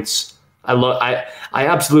 points. I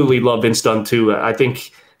absolutely love Vince Dunn too. I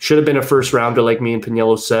think should have been a first rounder, like me and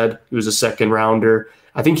Piniello said. He was a second rounder.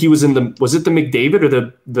 I think he was in was it the McDavid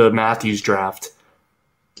or the Matthews draft?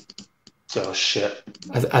 Oh shit!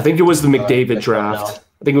 I think it was the McDavid draft.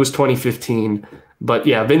 I think it was 2015. But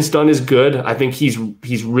yeah, Vince Dunn is good. I think he's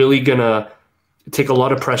really gonna take a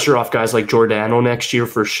lot of pressure off guys like Giordano next year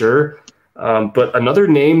for sure. But another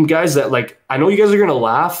name, guys, that like I know you guys are gonna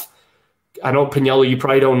laugh. I know Piniello, you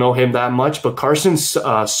probably don't know him that much, but Carson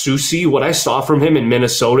Soucy, what I saw from him in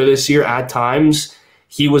Minnesota this year, at times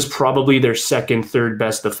he was probably their second, third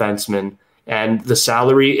best defenseman. And the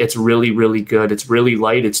salary, it's really, really good. It's really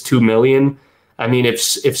light. It's $2 million. I mean, if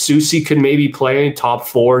Soucy could maybe play top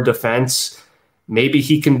four defense, maybe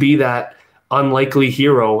he can be that unlikely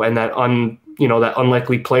hero and that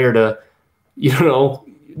unlikely player to,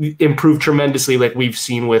 improve tremendously, like we've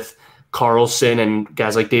seen with Karlsson and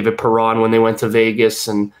guys like David Perron when they went to Vegas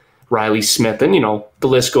and Riley Smith, and the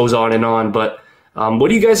list goes on and on. But what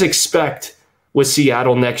do you guys expect with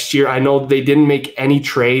Seattle next year? I know they didn't make any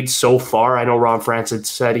trades so far. I know Ron Francis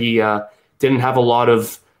said he didn't have a lot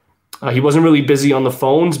of he wasn't really busy on the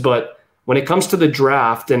phones, but when it comes to the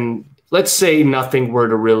draft, and let's say nothing were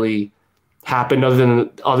to really happen other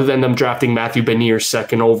than them drafting Matthew Benier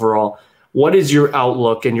second overall, what is your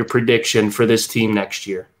outlook and your prediction for this team next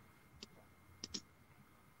year?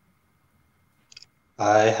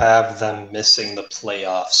 I have them missing the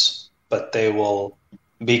playoffs, but they will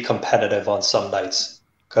be competitive on some nights.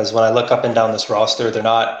 Because when I look up and down this roster, they're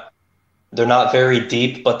not very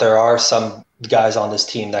deep, but there are some guys on this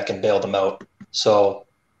team that can bail them out. So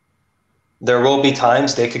there will be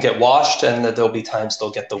times they could get washed, and there'll be times they'll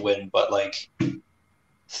get the win. But like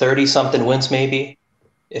 30-something wins maybe,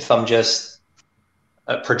 if I'm just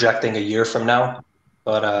projecting a year from now.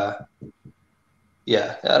 But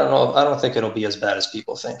yeah, I don't know. I don't think it'll be as bad as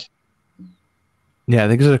people think. Yeah, I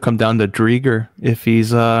think it's going to come down to Drieger. If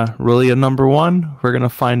he's really a number one, we're going to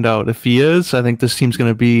find out. If he is, I think this team's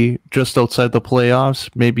going to be just outside the playoffs,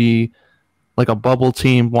 maybe like a bubble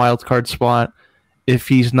team, wild card spot. If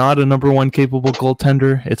he's not a number one capable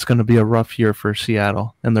goaltender, it's going to be a rough year for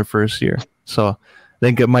Seattle in their first year. So I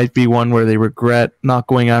think it might be one where they regret not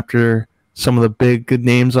going after some of the big good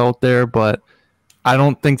names out there, but I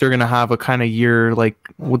don't think they're going to have a kind of year like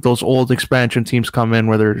with those old expansion teams come in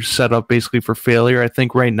where they're set up basically for failure. I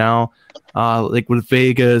think right now, like with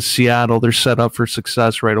Vegas, Seattle, they're set up for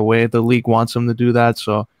success right away. The league wants them to do that,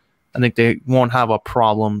 so I think they won't have a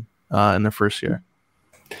problem in their first year.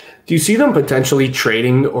 Do you see them potentially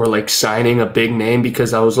trading or like signing a big name?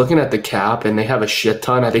 Because I was looking at the cap and they have a shit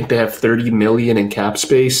ton. I think they have $30 million in cap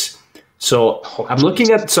space. So I'm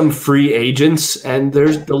looking at some free agents, and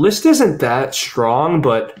the list isn't that strong,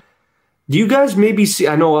 but do you guys maybe see,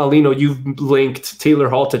 I know, Alino, you've linked Taylor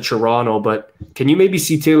Hall to Toronto, but can you maybe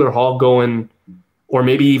see Taylor Hall going, or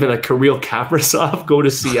maybe even a Kirill Kaprizov go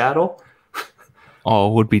to Seattle?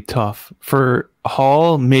 Oh, it would be tough. For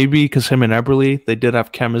Hall, maybe, because him and Eberle, they did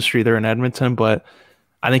have chemistry there in Edmonton, but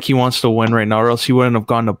I think he wants to win right now, or else he wouldn't have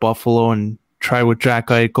gone to Buffalo and try with Jack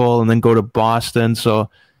Eichel and then go to Boston.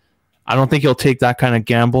 So I don't think he'll take that kind of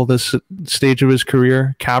gamble this stage of his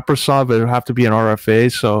career. Kaprizov, it would have to be an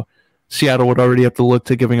RFA, so Seattle would already have to look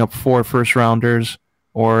to giving up 4 first-rounders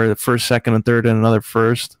or the first, second, and third, and another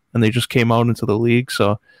first, and they just came out into the league,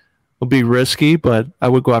 so it'll be risky, but I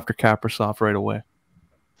would go after Kaprizov right away.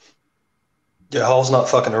 Yeah, Hall's not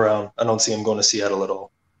fucking around. I don't see him going to Seattle at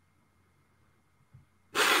all.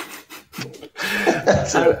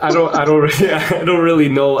 I don't really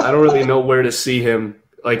know. I don't really know where to see him.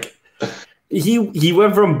 Like he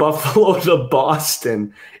went from Buffalo to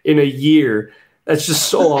Boston in a year. That's just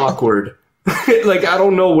so awkward. Like I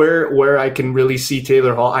don't know where I can really see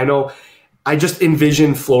Taylor Hall. I know I just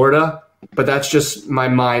envision Florida, but that's just my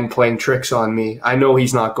mind playing tricks on me. I know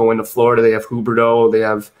he's not going to Florida. They have Huberdeau. They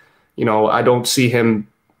have, I don't see him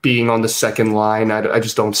being on the second line. I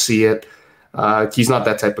just don't see it. He's not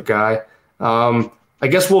that type of guy. I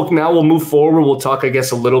guess we'll move forward. We'll talk, I guess,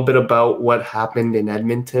 a little bit about what happened in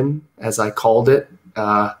Edmonton, as I called it.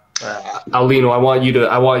 Alino, I want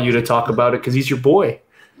you to talk about it because he's your boy.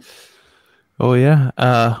 Oh yeah.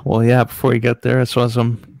 Well, yeah. Before you get there, so as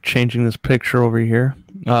I'm changing this picture over here.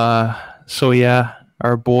 So yeah,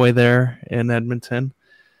 our boy there in Edmonton.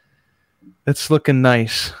 It's looking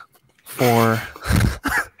nice for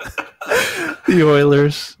the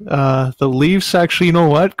Oilers. The Leafs, actually, you know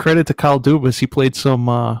what? Credit to Kyle Dubas. He played some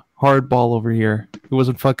hardball over here. He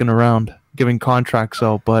wasn't fucking around giving contracts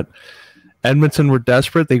out. But Edmonton were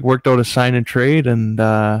desperate. They worked out a sign and trade. And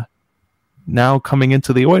now coming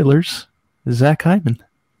into the Oilers is Zach Hyman.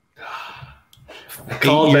 I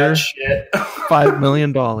call that shit. $5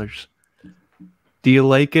 million. Do you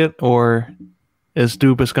like it, or is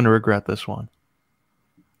Dubas going to regret this one?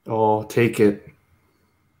 Oh, take it.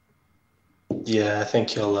 Yeah, I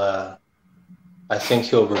think he'll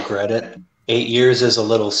regret it. 8 years is a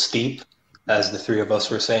little steep, as the three of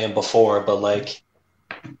us were saying before, but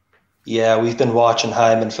yeah, we've been watching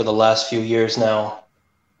Hyman for the last few years now.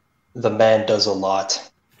 The man does a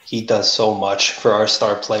lot. He does so much for our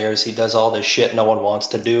star players. He does all this shit no one wants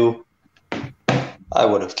to do. I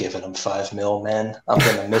would have given him $5 million, man. I'm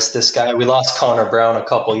gonna miss this guy. We lost Connor Brown a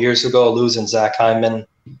couple years ago, losing Zach Hyman.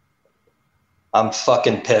 I'm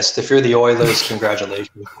fucking pissed. If you're the Oilers,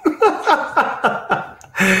 congratulations.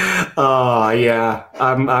 Oh yeah,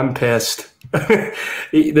 I'm pissed.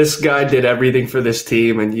 This guy did everything for this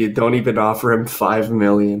team, and you don't even offer him $5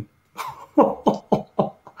 million.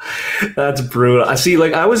 That's brutal. I see.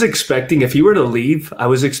 I was expecting, if he were to leave, I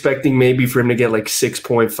was expecting maybe for him to get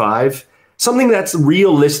 6.5, something that's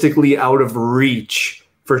realistically out of reach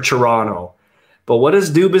for Toronto. But what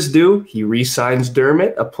does Dubas do? He re-signs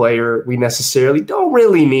Dermott, a player we necessarily don't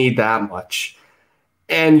really need that much.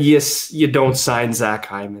 And yes, you don't sign Zach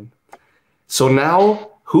Hyman. So now,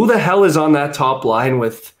 who the hell is on that top line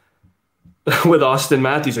with Austin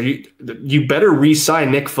Matthews? You better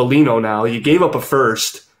re-sign Nick Foligno now. You gave up a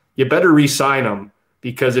first. You better re-sign him,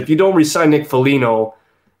 because if you don't re-sign Nick Foligno,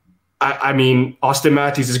 I mean, Austin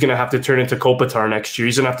Matthews is going to have to turn into Kopitar next year.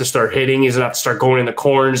 He's going to have to start hitting. He's going to have to start going in the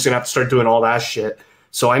corners. He's going to have to start doing all that shit.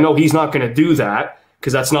 So I know he's not going to do that,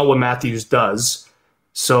 because that's not what Matthews does.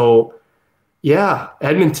 So, yeah,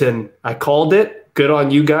 Edmonton, I called it. Good on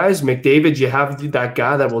you guys. McDavid, you have that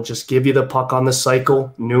guy that will just give you the puck on the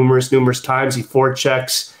cycle numerous times. He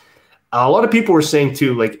forechecks. A lot of people were saying,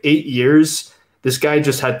 too, 8 years, this guy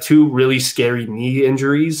just had 2 really scary knee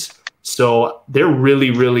injuries. So they're really,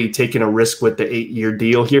 really taking a risk with the 8-year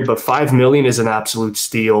deal here. But $5 million is an absolute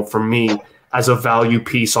steal for me as a value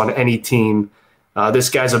piece on any team. This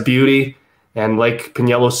guy's a beauty. And like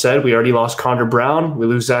Piniello said, we already lost Connor Brown. We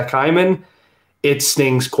lose Zach Hyman. It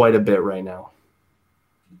stings quite a bit right now.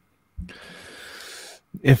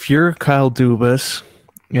 If you're Kyle Dubas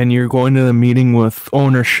and you're going to the meeting with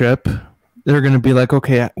ownership, they're going to be like,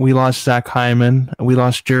 okay, we lost Zach Hyman. We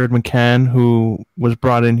lost Jared McCann, who was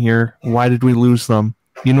brought in here. Why did we lose them?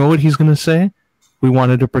 You know what he's going to say? We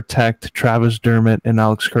wanted to protect Travis Dermott and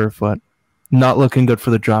Alex Kerfoot. Not looking good for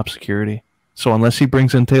the job security. So unless he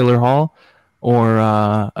brings in Taylor Hall or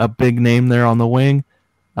a big name there on the wing,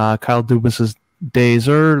 Kyle Dubas's days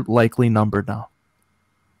are likely numbered now.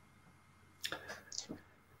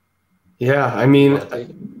 Yeah, I mean,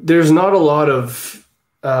 there's not a lot of...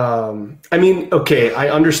 okay, I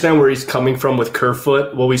understand where he's coming from with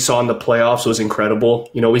Kerfoot. What we saw in the playoffs was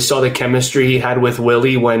incredible. We saw the chemistry he had with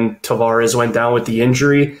Willie when Tavares went down with the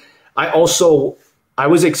injury. I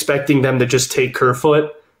was expecting them to just take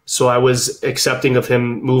Kerfoot, so I was accepting of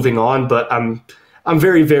him moving on, but I'm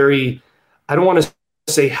very, very, I don't want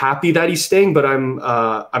to say happy that he's staying, but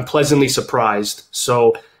I'm pleasantly surprised.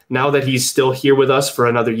 So now that he's still here with us for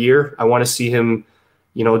another year, I want to see him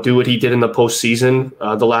do what he did in the postseason.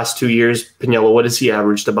 The last 2 years, Piniello, what has he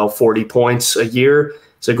averaged? About 40 points a year.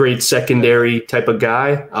 He's a great secondary type of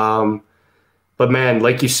guy. But man,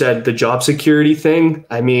 like you said, the job security thing,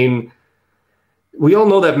 I mean, we all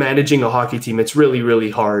know that managing a hockey team, it's really,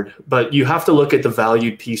 really hard. But you have to look at the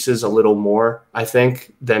valued pieces a little more, I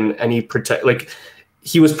think, than any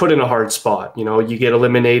he was put in a hard spot. You know, you get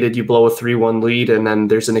eliminated, you blow a 3-1 lead, and then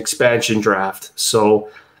there's an expansion draft. So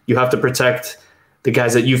you have to protect the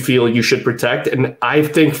guys that you feel you should protect. And I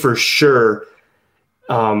think for sure,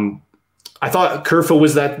 I thought Kerfoot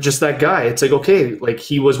was just that guy. It's like, okay, like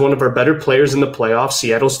he was one of our better players in the playoffs.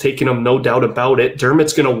 Seattle's taking him, no doubt about it.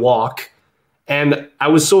 Dermott's going to walk. And I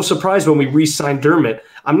was so surprised when we re-signed Dermott.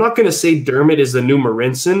 I'm not going to say Dermott is the new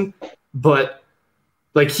Marinson, but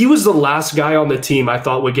like he was the last guy on the team I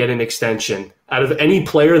thought would get an extension. Out of any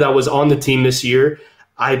player that was on the team this year,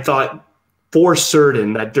 I thought for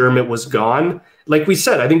certain that Dermott was gone. Like we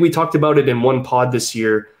said, I think we talked about it in one pod this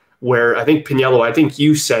year where I think Piniello, I think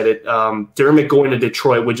you said it, Dermott going to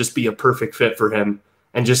Detroit would just be a perfect fit for him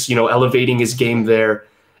and just, you know, elevating his game there.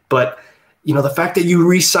 But, you know, the fact that you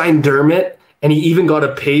re-signed Dermott and he even got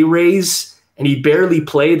a pay raise and he barely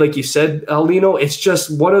played, like you said, Lino, it's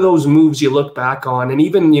just one of those moves you look back on. And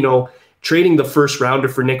even, you know, trading the first rounder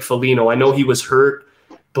for Nick Foligno, I know he was hurt,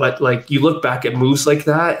 but like you look back at moves like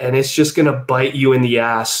that and it's just going to bite you in the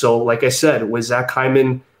ass. So like I said, with Zach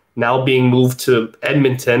Hyman now being moved to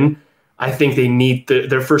Edmonton, I think they need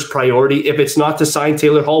their first priority. If it's not to sign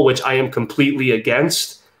Taylor Hall, which I am completely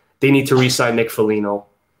against, they need to re-sign Nick Foligno.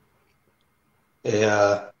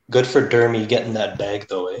 Yeah, good for Dermy getting that bag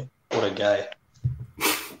though, eh? What a guy.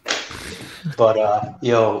 But,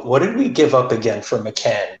 yo, what did we give up again for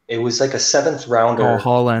McCann? It was like a 7th rounder. Oh,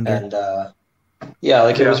 Hollander. And,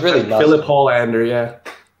 it was really nothing. Philip Hollander, yeah.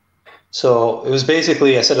 So it was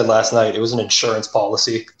basically, I said it last night, it was an insurance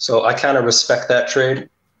policy. So I kind of respect that trade.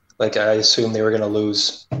 Like I assume they were going to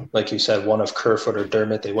lose, like you said, one of Kerfoot or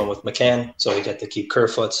Dermott. They went with McCann, so we get to keep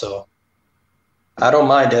Kerfoot. So I don't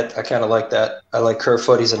mind it. I kind of like that. I like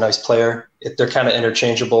Kerfoot. He's a nice player. They're kind of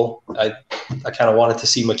interchangeable. I kind of wanted to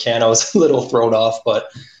see McCann. I was a little thrown off, but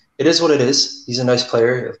it is what it is. He's a nice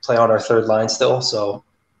player. He'll play on our third line still, so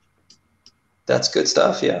that's good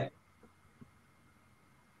stuff, yeah.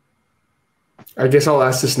 I guess I'll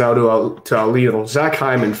ask this now to Alito. Zach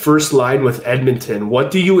Hyman, first line with Edmonton. What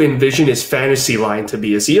do you envision his fantasy line to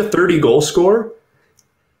be? Is he a 30-goal scorer?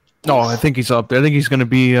 No, I think he's up there. I think he's going to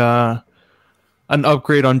be an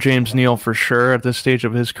upgrade on James Neal for sure at this stage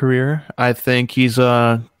of his career. I think he's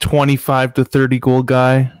a 25 to 30 goal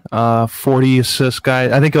guy, 40 assist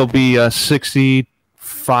guy. I think he'll be a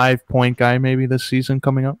 65-point guy maybe this season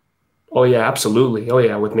coming up. Oh, yeah, absolutely. Oh,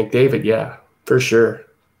 yeah, with McDavid, yeah, for sure.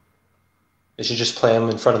 They should just play him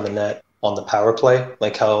in front of the net on the power play,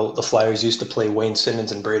 like how the Flyers used to play Wayne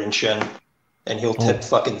Simmons and Braden Shen, and he'll tip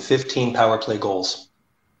fucking 15 power play goals.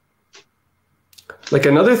 Like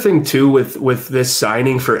another thing too with this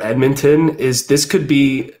signing for Edmonton is this could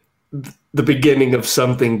be the beginning of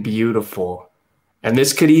something beautiful. And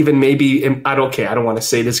this could even maybe, I don't want to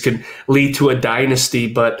say this could lead to a dynasty,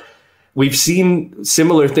 but we've seen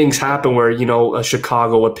similar things happen where, you know, a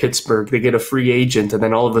Chicago, a Pittsburgh, they get a free agent and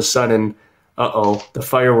then all of a sudden, the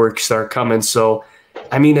fireworks start coming. So,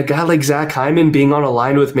 I mean, a guy like Zach Hyman being on a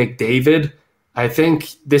line with McDavid, I think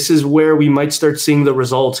this is where we might start seeing the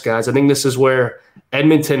results, guys. I think this is where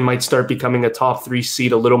Edmonton might start becoming a top 3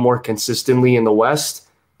 seed a little more consistently in the West.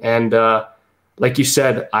 And like you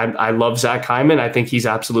said, I love Zach Hyman. I think he's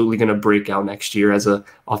absolutely going to break out next year as an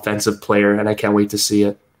offensive player, and I can't wait to see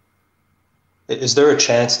it. Is there a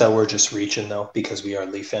chance that we're just reaching, though, because we are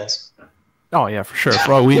Leaf fans? Oh, yeah, for sure.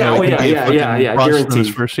 Bro, we know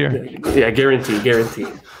guaranteed. First year. Yeah, guaranteed.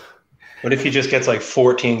 What if he just gets like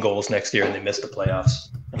 14 goals next year and they miss the playoffs?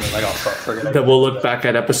 And we're like, oh, fuck, forget it. Then we'll look back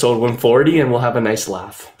at episode 140 and we'll have a nice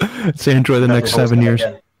laugh. Say enjoy the next 7 years.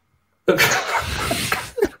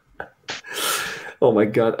 Oh, my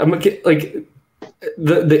God. I'm like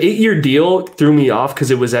the 8-year deal threw me off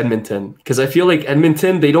because it was Edmonton. Because I feel like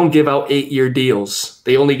Edmonton, they don't give out 8-year deals.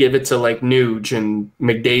 They only give it to like Nuge and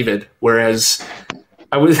McDavid. Whereas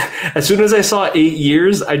as soon as I saw 8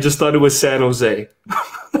 years, I just thought it was San Jose.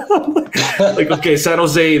 Like, okay, San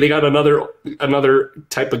Jose, they got another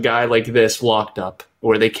type of guy like this locked up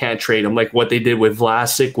where they can't trade him. Like what they did with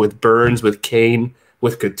Vlasic, with Burns, with Kane,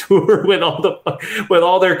 with Couture, with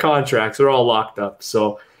all their contracts. They're all locked up.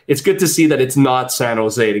 So it's good to see that it's not San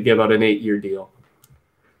Jose to give out an 8-year deal.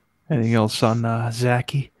 Anything else on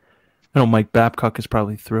Zachy? I know Mike Babcock is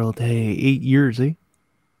probably thrilled. Hey, 8 years, eh?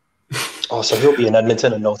 Oh, so he'll be in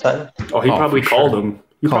Edmonton in no time? Oh, he probably called him.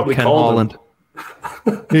 He probably Ken called Holland. him.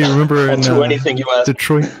 Hey, remember in anything you ask.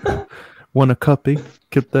 Detroit won a cup, eh?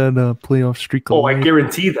 Kept that playoff streak alive. I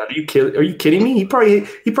guarantee that. Are you kidding me? He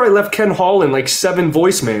probably left Ken Holland like 7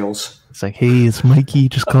 voicemails. It's like, hey, it's Mikey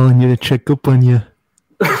just calling you to check up on you.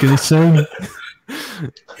 Gonna say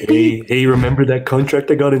Hey, remember that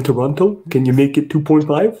contract I got in Toronto? Can you make it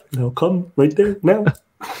 2.5? I'll come right there now.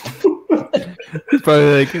 It's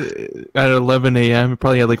probably like at 11 a.m.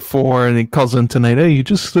 Probably at like 4, and he calls in tonight. Hey, you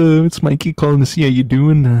just it's Mikey calling to see how you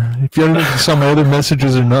doing. If you don't some other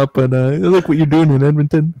messages or not, but I like what you're doing in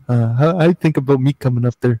Edmonton. I think about me coming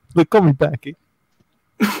up there. Look, call me back. Eh?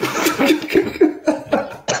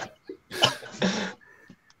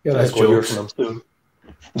 Yeah, that's jokes. From him soon.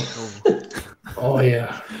 Oh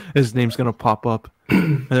yeah, his name's gonna pop up,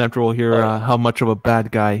 and after we'll hear how much of a bad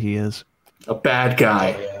guy he is. A bad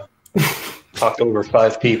guy. Oh, yeah. Talked over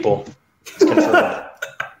 5 people. It's confirmed.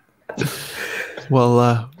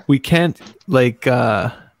 Well, we can't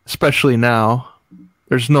especially now.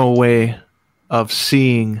 There's no way of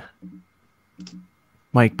seeing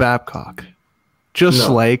Mike Babcock. Just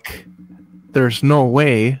like there's no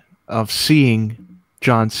way of seeing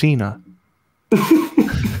John Cena.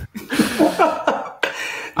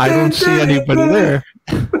 I don't see anybody there.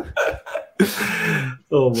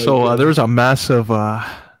 So there was a massive,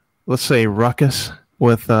 let's say, ruckus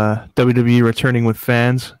with WWE returning with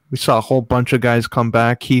fans. We saw a whole bunch of guys come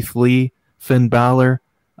back. Keith Lee, Finn Balor,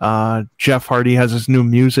 Jeff Hardy has his new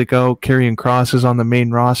music out. Karrion Kross is on the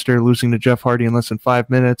main roster, losing to Jeff Hardy in less than 5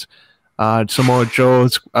 minutes. Samoa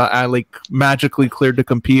Joe's magically cleared to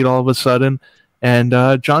compete all of a sudden. And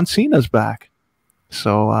John Cena's back.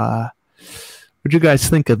 So what'd you guys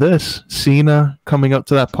think of this? Cena coming up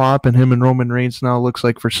to that pop, and him and Roman Reigns now looks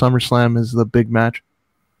like for SummerSlam is the big match.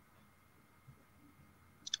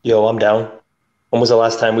 Yo, I'm down. When was the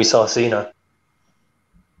last time we saw Cena?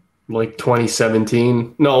 Like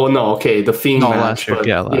 2017. No, okay, the Fiend match. Last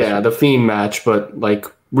year. The Fiend match, but like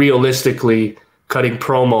realistically, cutting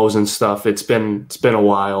promos and stuff, it's been a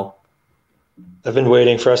while. I've been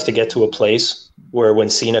waiting for us to get to a place where when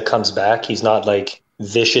Cena comes back, he's not like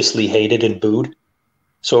viciously hated and booed.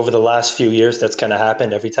 So over the last few years, that's kind of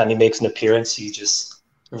happened. Every time he makes an appearance,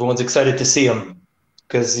 everyone's excited to see him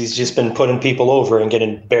because he's just been putting people over and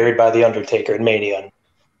getting buried by The Undertaker at Mania. And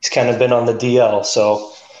he's kind of been on the DL.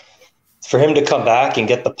 So for him to come back and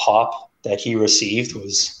get the pop that he received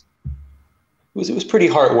was pretty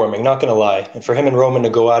heartwarming, not going to lie. And for him and Roman to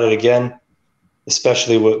go at it again,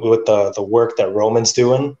 especially with the work that Roman's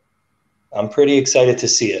doing, I'm pretty excited to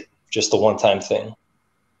see it. Just a one-time thing.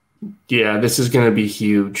 Yeah, this is going to be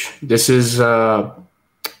huge. This is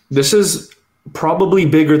probably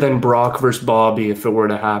bigger than Brock versus Bobby if it were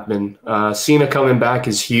to happen. Cena coming back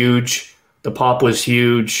is huge. The pop was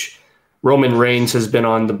huge. Roman Reigns has been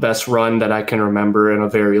on the best run that I can remember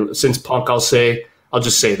since Punk. I'll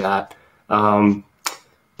just say that.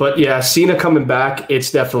 But yeah, Cena coming back,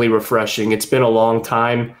 it's definitely refreshing. It's been a long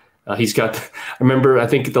time. I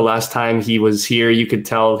think the last time he was here, you could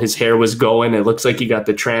tell his hair was going. It looks like he got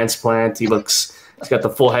the transplant. He's got the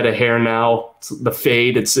full head of hair now. The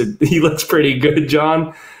fade. He looks pretty good,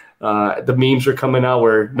 John. The memes are coming out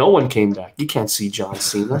where no one came back. You can't see John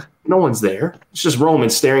Cena. No one's there. It's just Roman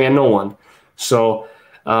staring at no one. So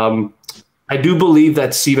I do believe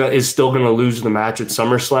that Cena is still going to lose the match at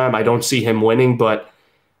SummerSlam. I don't see him winning, but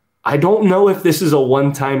I don't know if this is a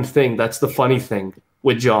one-time thing. That's the funny thing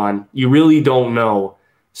with John. You really don't know.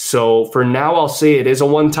 So for now, I'll say it is a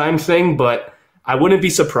one-time thing, but I wouldn't be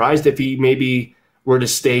surprised if he maybe were to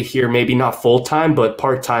stay here, maybe not full-time, but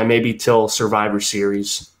part-time, maybe till Survivor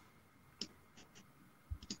Series.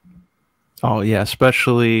 Oh, yeah,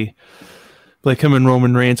 especially like him and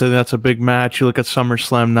Roman Reigns. I think that's a big match. You look at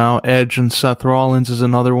SummerSlam now. Edge and Seth Rollins is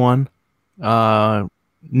another one.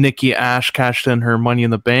 Nikki Ash cashed in her Money in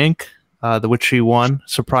the Bank, which she won,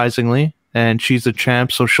 surprisingly. And she's the champ,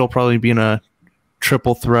 so she'll probably be in a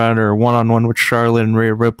triple threat or one-on-one with Charlotte and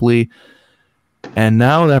Rhea Ripley. And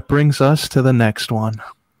now that brings us to the next one.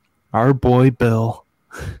 Our boy Bill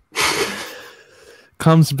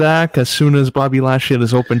comes back as soon as Bobby Lashley had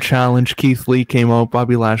his open challenge. Keith Lee came out.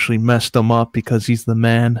 Bobby Lashley messed him up because he's the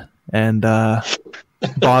man. And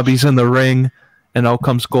Bobby's in the ring. And out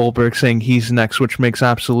comes Goldberg saying he's next, which makes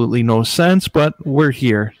absolutely no sense, but we're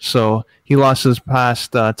here. So he lost his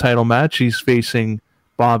past title match. He's facing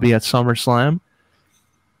Bobby at SummerSlam.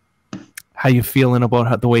 How you feeling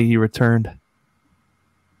about the way he returned?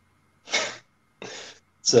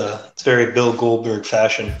 It's very Bill Goldberg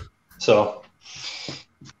fashion. So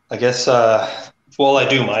I guess, I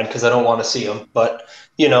do mind because I don't want to see him. But,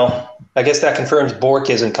 I guess that confirms Bork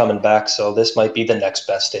isn't coming back, so this might be the next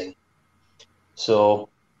best thing. So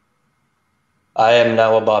I am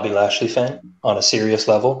now a Bobby Lashley fan on a serious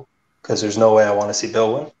level because there's no way I want to see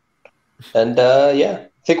Bill win. And, I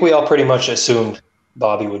think we all pretty much assumed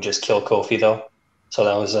Bobby would just kill Kofi, though. So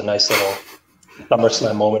that was a nice little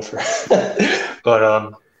SummerSlam moment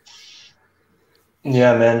But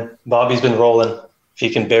yeah, man, Bobby's been rolling. If he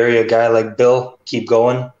can bury a guy like Bill, keep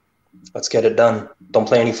going. Let's get it done. Don't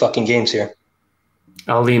play any fucking games here.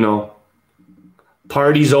 Alino,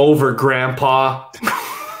 party's over, Grandpa.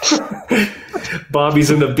 Bobby's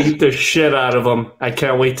gonna beat the shit out of him. I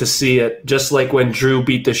can't wait to see it. Just like when Drew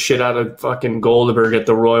beat the shit out of fucking Goldberg at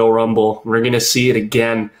the Royal Rumble. We're gonna see it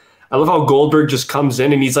again. I love how Goldberg just comes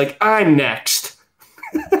in and he's like, I'm next.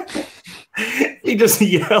 He just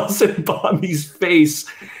yells in Bobby's face.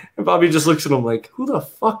 And Bobby just looks at him like, who the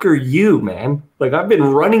fuck are you, man? Like, I've been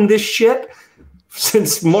running this shit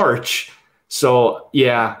since March. So,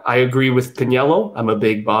 yeah, I agree with Piniello. I'm a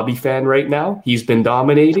big Bobby fan right now. He's been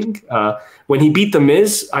dominating. When he beat The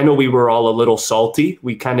Miz, I know we were all a little salty.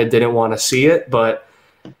 We kind of didn't want to see it, but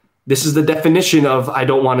this is the definition of I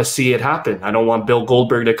don't want to see it happen. I don't want Bill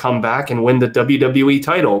Goldberg to come back and win the WWE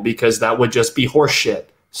title because that would just be horseshit.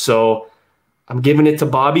 So I'm giving it to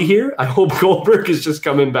Bobby here. I hope Goldberg is just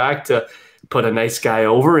coming back to put a nice guy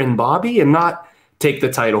over in Bobby and not take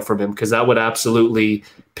the title from him, because that would absolutely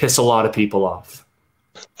piss a lot of people off.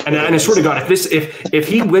 And I swear to God, if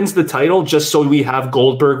he wins the title just so we have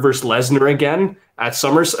Goldberg versus Lesnar again at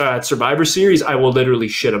Survivor Series, I will literally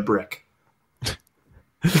shit a brick.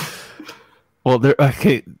 Well,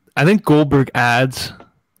 okay. I think Goldberg adds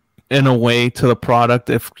in a way to the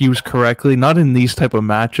product if used correctly, not in these type of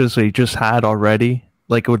matches that he just had already,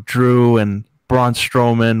 like with Drew and Braun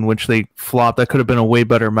Strowman, which they flopped. That could have been a way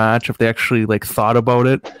better match if they actually like thought about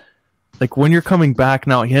it. Like when you're coming back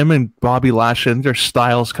now, him and Bobby Lashley, their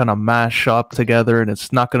styles kind of mash up together, and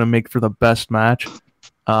it's not going to make for the best match.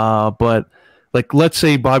 But like, let's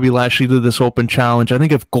say Bobby Lashley did this open challenge. I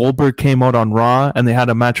think if Goldberg came out on Raw and they had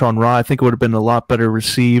a match on Raw, I think it would have been a lot better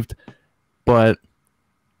received. But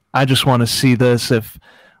I just want to see this. If,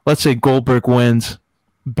 let's say Goldberg wins,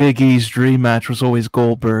 Big E's dream match was always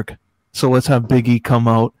Goldberg. So let's have Big E come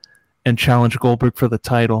out and challenge Goldberg for the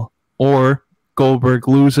title. Or Goldberg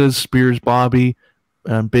loses, spears Bobby,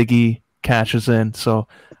 and Big E cashes in. So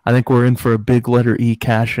I think we're in for a big letter E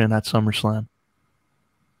cash in at SummerSlam.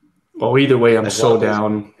 Well, either way, I'm so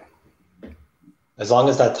down. As long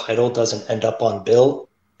as that title doesn't end up on Bill,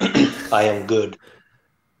 I am good.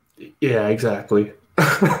 Yeah, exactly.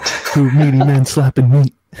 Two meaty men slapping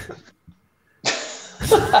meat.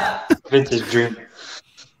 Vince's dream.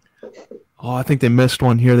 Oh, I think they missed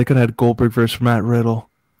one here. They could have had Goldberg versus Matt Riddle.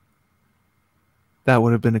 That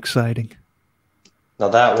would have been exciting. Now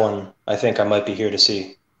that one, I think I might be here to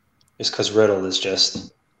see. Just because Riddle is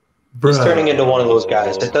just... He's turning into one of those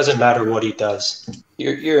guys. It doesn't matter what he does.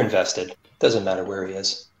 You're invested. It doesn't matter where he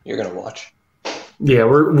is. You're going to watch. Yeah,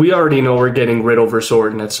 we already know we're getting Riddle versus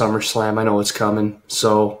Orton at SummerSlam. I know it's coming.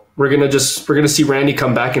 So we're gonna see Randy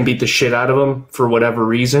come back and beat the shit out of him for whatever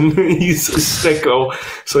reason. He's a sicko.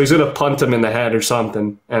 So he's gonna punt him in the head or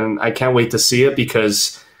something. And I can't wait to see it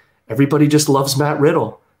because everybody just loves Matt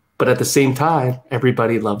Riddle. But at the same time,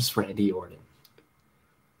 everybody loves Randy Orton.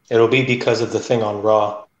 It'll be because of the thing on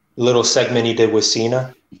Raw. Little segment he did with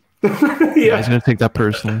Cena. Yeah, he's gonna take that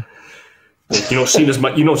personally.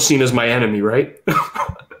 Cena's my enemy, right?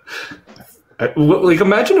 Like,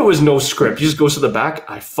 imagine it was no script. He just goes to the back.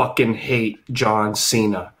 I fucking hate John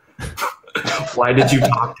Cena. Why did you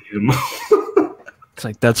talk to him? It's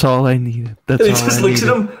like, that's all I needed. That's he all just I looks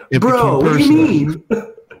needed. at him, bro, what do you mean?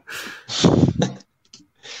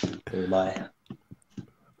 Oh my.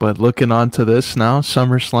 But looking on to this now,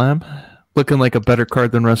 SummerSlam, looking like a better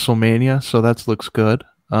card than WrestleMania, so that looks good.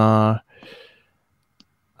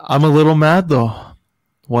 I'm a little mad, though.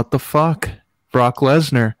 What the fuck? Brock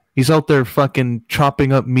Lesnar. He's out there fucking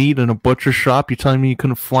chopping up meat in a butcher shop. You're telling me you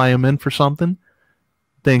couldn't fly him in for something?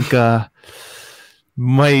 Think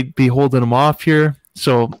might be holding him off here.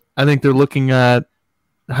 So I think they're looking at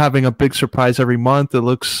having a big surprise every month. It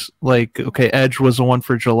looks like, okay, Edge was the one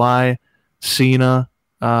for July, Cena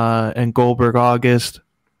and Goldberg August,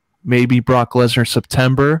 maybe Brock Lesnar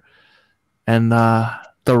September, and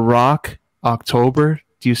The Rock October.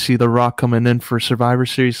 Do you see The Rock coming in for Survivor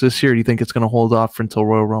Series this year? Or do you think it's going to hold off until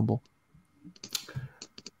Royal Rumble?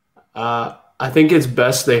 I think it's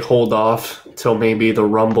best they hold off till maybe the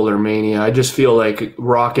Rumble or Mania. I just feel like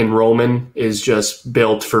Rock and Roman is just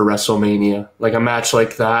built for WrestleMania. Like a match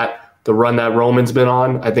like that, the run that Roman's been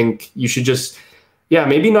on, I think you should just,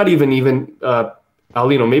 maybe not even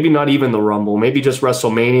maybe not even the Rumble, maybe just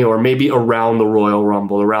WrestleMania or maybe around the Royal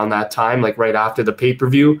Rumble, around that time, like right after the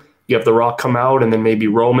pay-per-view. You have The Rock come out and then maybe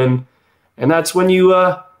Roman. And that's when you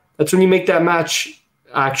make that match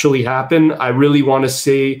actually happen. I really want to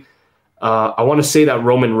say that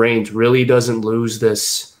Roman Reigns really doesn't lose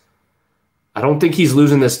this I don't think he's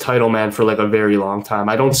losing this title, man, for like a very long time.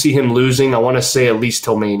 I don't see him losing. I want to say at least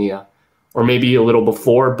till Mania, or maybe a little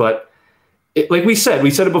before. But like we said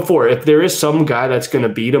it before. If there is some guy that's going to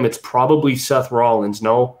beat him, it's probably Seth Rollins.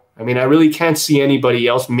 No, I mean I really can't see anybody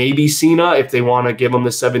else. Maybe Cena if they want to give him the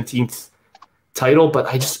 17th title, but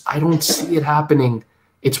I don't see it happening.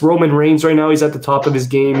 It's Roman Reigns right now. He's at the top of his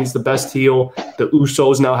game. He's the best heel. The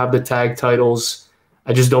Usos now have the tag titles.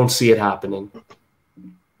 I just don't see it happening.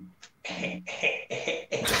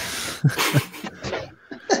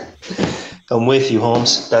 I'm with you,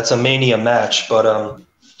 Holmes. That's a Mania match, but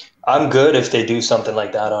I'm good if they do something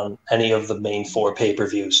like that on any of the main 4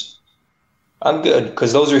 pay-per-views. I'm good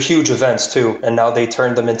because those are huge events too, and now they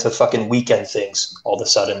turned them into fucking weekend things all of a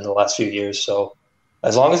sudden in the last few years. So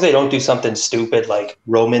as long as they don't do something stupid like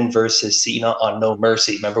Roman versus Cena on No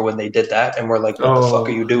Mercy, remember when they did that? And we're like, what the fuck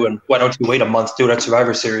are you doing? Why don't you wait a month, do it at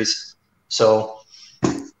Survivor Series? So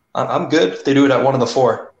I'm good if they do it at one of the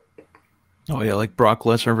 4. Oh, yeah, like Brock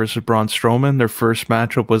Lesnar versus Braun Strowman. Their first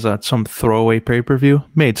matchup was at some throwaway pay-per-view.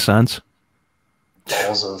 Made sense.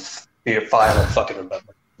 Balls of beer file, I fucking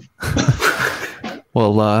remember.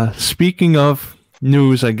 Well, speaking of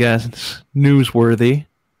news, I guess, newsworthy,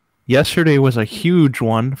 yesterday was a huge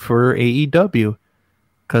one for AEW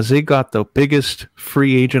because they got the biggest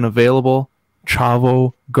free agent available,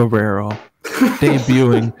 Chavo Guerrero,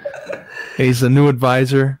 debuting. He's the new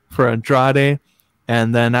advisor for Andrade.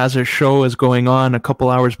 And then as our show is going on a couple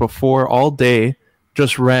hours before, all day,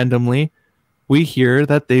 just randomly, we hear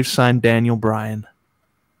that they've signed Daniel Bryan.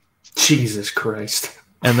 Jesus Christ.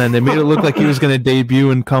 And then they made it look like he was going to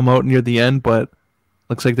debut and come out near the end, but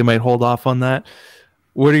looks like they might hold off on that.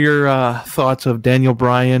 What are your thoughts of Daniel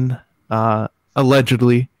Bryan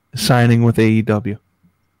allegedly signing with AEW?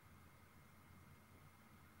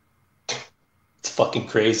 It's fucking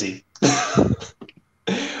crazy.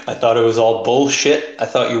 I thought it was all bullshit. I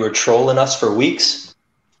thought you were trolling us for weeks.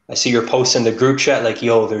 I see your posts in the group chat like,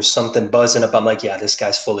 yo, there's something buzzing up. I'm like, yeah, this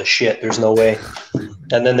guy's full of shit. There's no way.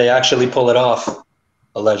 And then they actually pull it off.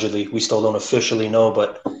 Allegedly. We still don't officially know,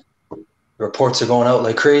 but reports are going out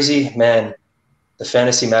like crazy. Man, the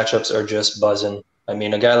fantasy matchups are just buzzing. I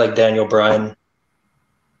mean, a guy like Daniel Bryan,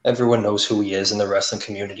 everyone knows who he is in the wrestling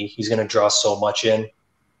community. He's going to draw so much in.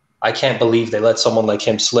 I can't believe they let someone like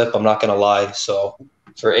him slip. I'm not going to lie. So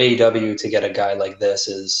for AEW to get a guy like this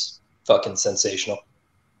is fucking sensational.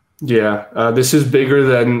 Yeah, this is bigger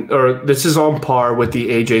than, or this is on par with the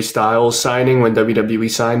AJ Styles signing when WWE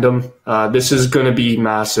signed him. This is going to be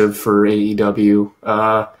massive for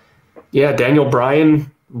AEW. Yeah, Daniel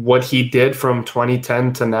Bryan, what he did from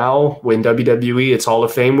 2010 to now when WWE, it's Hall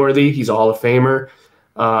of Fame worthy. He's a Hall of Famer.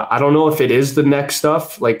 I don't know if it is the next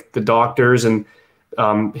stuff, like the doctors and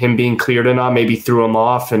him being cleared or not, maybe threw him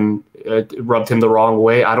off and rubbed him the wrong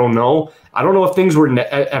way. I don't know. I don't know if things were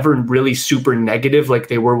ever really super negative like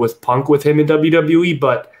they were with Punk with him in WWE,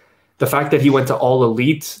 but the fact that he went to All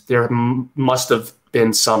Elite, there must have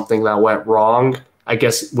been something that went wrong, I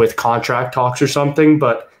guess, with contract talks or something.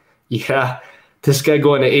 But yeah, this guy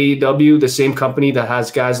going to AEW, the same company that has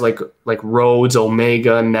guys like Rhodes,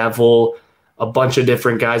 Omega, Neville, a bunch of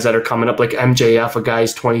different guys that are coming up, like MJF, a guy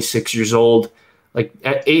who's 26 years old. Like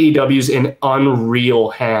AEW's in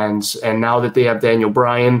unreal hands. And now that they have Daniel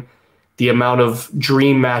Bryan, the amount of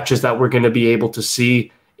dream matches that we're going to be able to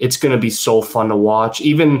see, it's going to be so fun to watch.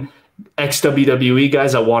 Even ex-WWE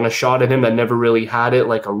guys that want a shot at him that never really had it,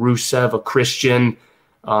 like a Rusev, a Christian,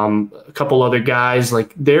 a couple other guys.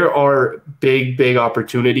 Like there are big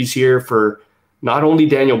opportunities here for not only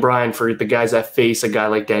Daniel Bryan, for the guys that face a guy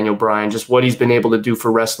like Daniel Bryan, just what he's been able to do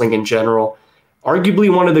for wrestling in general.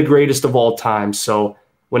 Arguably one of the greatest of all time. So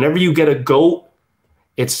whenever you get a GOAT,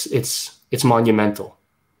 it's monumental.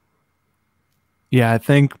 Yeah, I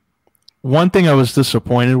think one thing I was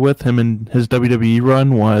disappointed with him in his WWE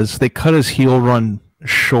run was they cut his heel run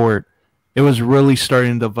short. It was really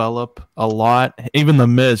starting to develop a lot. Even The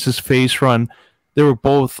Miz, his face run, they were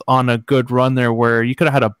both on a good run there where you could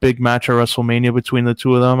have had a big match at WrestleMania between the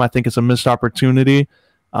two of them. I think it's a missed opportunity.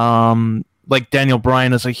 Like Daniel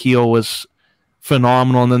Bryan as a heel was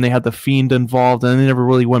phenomenal, and then they had The Fiend involved, and they never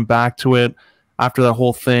really went back to it after the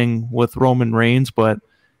whole thing with Roman Reigns. But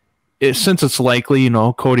since it's likely,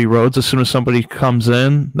 Cody Rhodes, as soon as somebody comes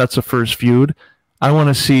in, that's the first feud. I want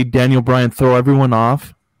to see Daniel Bryan throw everyone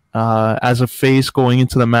off as a face going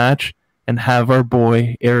into the match and have our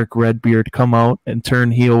boy Eric Redbeard come out and turn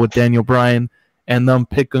heel with Daniel Bryan and them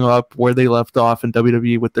picking up where they left off in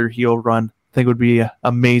WWE with their heel run. I think it would be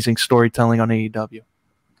amazing storytelling on AEW.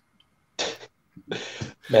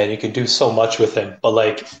 Man, you can do so much with him, but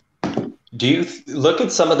like Do you look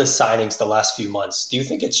at some of the signings the last few months? Do you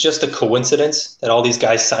think it's just a coincidence that all these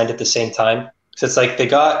guys signed at the same time? Because it's like they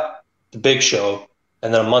got the Big Show,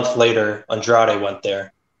 and then a month later, Andrade went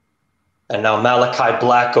there, and now Malachi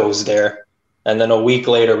Black goes there, and then a week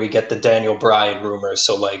later we get the Daniel Bryan rumors.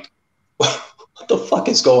 So like, what the fuck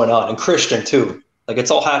is going on? And Christian too. Like it's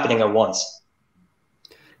all happening at once.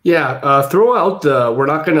 Yeah, throw out we're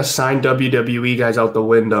not going to sign WWE guys out the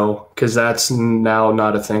window because that's now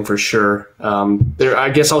not a thing for sure. I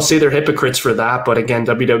guess I'll say they're hypocrites for that, but again,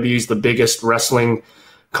 WWE is the biggest wrestling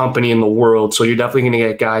company in the world, so you're definitely going to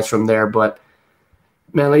get guys from there. But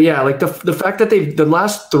man, like, yeah, like the fact that the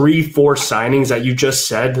last 3-4 signings that you just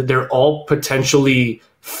said, they're all potentially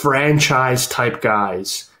franchise type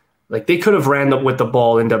guys. Like they could have ran up with the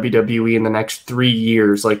ball in WWE in the next 3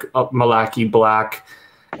 years, like Malachi Black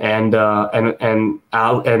and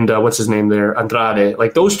what's his name there, Andrade.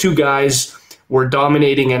 Like those two guys were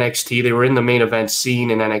dominating NXT. They were in the main event scene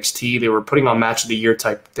in NXT. They were putting on match of the year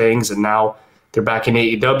type things, and now they're back in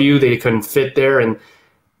AEW. They couldn't fit there, and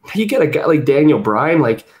you get a guy like Daniel Bryan.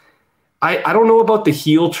 Like I don't know about the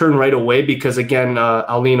heel turn right away because again,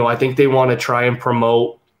 Alino, I think they want to try and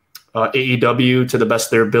promote AEW to the best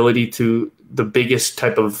of their ability to the biggest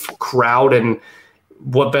type of crowd, and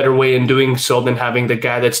what better way in doing so than having the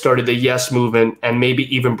guy that started the Yes movement and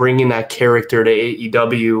maybe even bringing that character to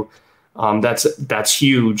AEW. That's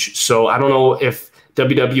huge. So I don't know if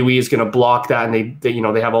WWE is going to block that, and they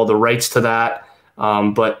have all the rights to that.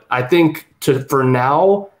 But I think for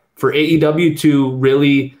now, for AEW to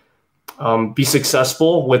really be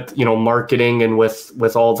successful with marketing and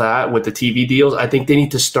with all that, with the TV deals, I think they need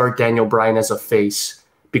to start Daniel Bryan as a face,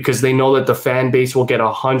 because they know that the fan base will get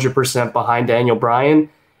 100% behind Daniel Bryan.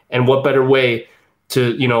 And what better way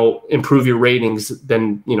to, improve your ratings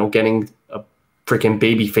than, getting a freaking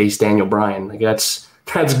babyface Daniel Bryan. Like that's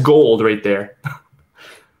gold right there.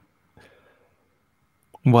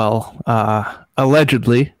 Well,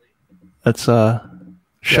 allegedly, that's shout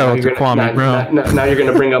out to Kwame Brown. Now you're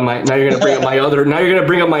gonna bring up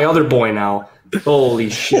my other boy now. Holy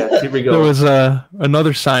shit! Here we go. There was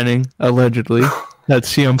another signing allegedly that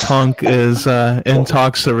CM Punk is in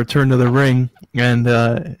talks to return to the ring, and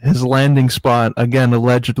his landing spot again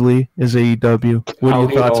allegedly is AEW. What are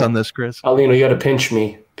your thoughts on this, Chris? Alino, you got to pinch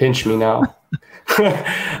me now.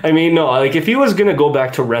 I mean, no, like if he was gonna go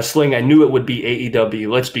back to wrestling, I knew it would be AEW.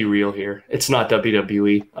 Let's be real here; it's not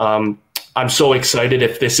WWE. I'm so excited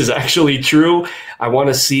if this is actually true. I want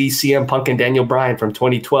to see CM Punk and Daniel Bryan from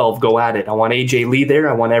 2012 go at it. I want AJ Lee there.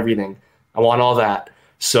 I want everything. I want all that.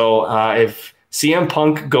 So if CM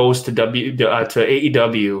Punk goes to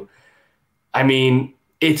AEW, I mean,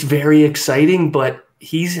 it's very exciting, but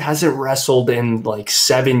he hasn't wrestled in like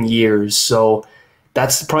 7 years. So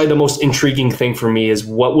that's probably the most intriguing thing for me is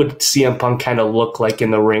what would CM Punk kind of look like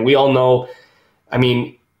in the ring? We all know, I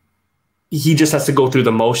mean, he just has to go through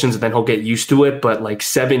the motions and then he'll get used to it. But like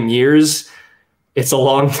 7 years, it's a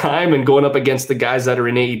long time. And going up against the guys that are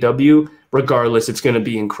in AEW, regardless, it's going to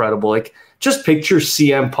be incredible. Like just picture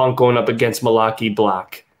CM Punk going up against Malachi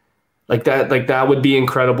Black. Like that would be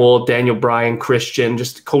incredible. Daniel Bryan, Christian,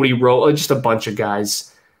 just Cody Rhodes, just a bunch of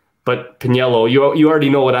guys. But Piniello, you already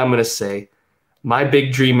know what I'm going to say. My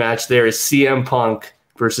big dream match there is CM Punk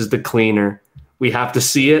versus The Cleaner. We have to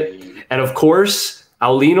see it. And of course,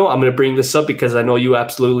 Aulino, I'm going to bring this up because I know you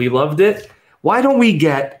absolutely loved it. Why don't we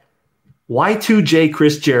get Y2J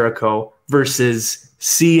Chris Jericho versus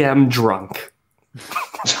CM Drunk?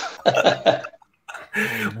 Why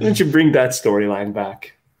don't you bring that storyline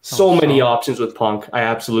back? So many options with Punk. I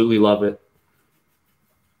absolutely love it.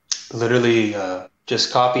 Literally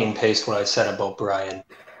just copy and paste what I said about Bryan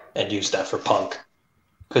and use that for Punk,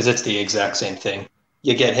 because it's the exact same thing.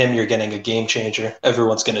 You get him, you're getting a game changer.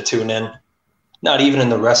 Everyone's going to tune in. Not even in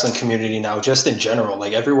the wrestling community now, just in general.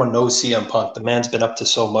 Like everyone knows CM Punk. The man's been up to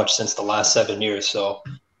so much since the last 7 years. So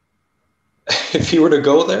if he were to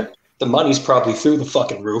go there, the money's probably through the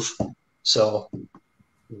fucking roof. So,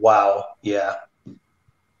 wow. Yeah.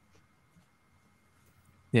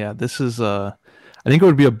 Yeah, this is I think it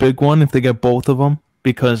would be a big one if they get both of them,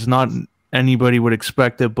 because not anybody would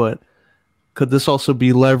expect it, but could this also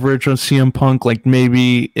be leverage on CM Punk? Like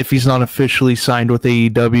maybe if he's not officially signed with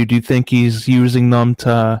AEW, do you think he's using them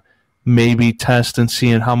to maybe test and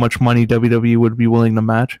seeing how much money WWE would be willing to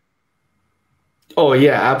match? Oh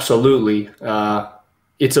yeah, absolutely.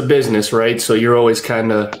 It's a business, right? So you're always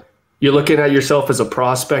you're looking at yourself as a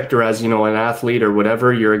prospect or as, an athlete or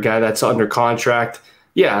whatever. You're a guy that's under contract.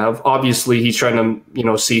 Yeah, obviously he's trying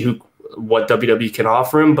to, see what WWE can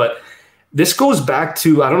offer him, but this goes back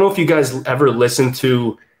to, I don't know if you guys ever listened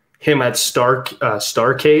to him at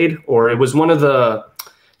Starcade, or it was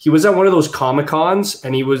he was at one of those Comic-Cons,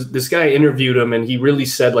 and this guy interviewed him, and he really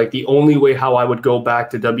said, like, the only way how I would go back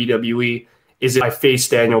to WWE is if I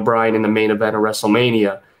faced Daniel Bryan in the main event of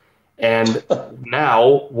WrestleMania. And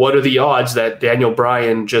now, what are the odds that Daniel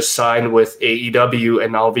Bryan just signed with AEW,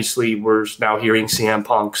 and obviously we're now hearing CM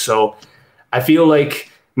Punk? So I feel like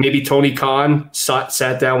maybe Tony Khan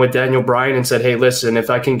sat down with Daniel Bryan and said, hey, listen, if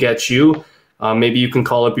I can get you, maybe you can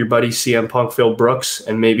call up your buddy CM Punk, Phil Brooks,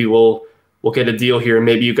 and maybe we'll get a deal here.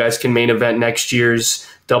 Maybe you guys can main event next year's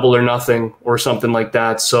Double or Nothing or something like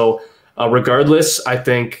that. So regardless, I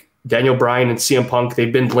think Daniel Bryan and CM Punk,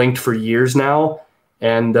 they've been linked for years now.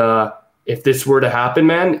 And if this were to happen,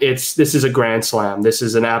 man, this is a grand slam. This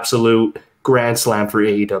is an absolute grand slam for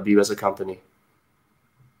AEW as a company.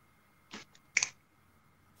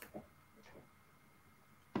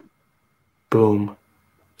 Boom.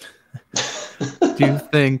 Do you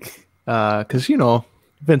think, because,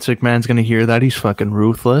 Vince McMahon's going to hear that. He's fucking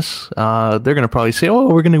ruthless. They're going to probably say, oh,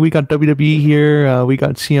 we got WWE here. We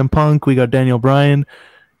got CM Punk. We got Daniel Bryan.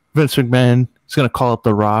 Vince McMahon is going to call up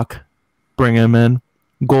The Rock, bring him in.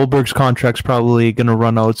 Goldberg's contract's probably going to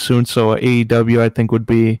run out soon, so AEW, I think, would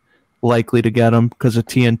be likely to get him because of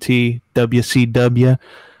TNT, WCW.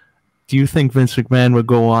 Do you think Vince McMahon would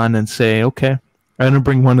go on and say, okay, I'm going to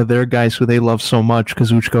bring one of their guys who they love so much,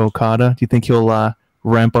 Kazuchika Okada? Do you think he'll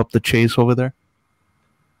ramp up the chase over there?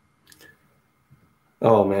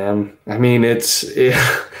 Oh, man. I mean, it's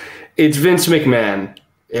Vince McMahon.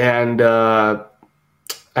 And,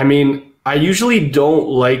 I mean, I usually don't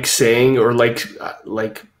like saying or like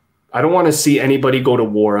I don't want to see anybody go to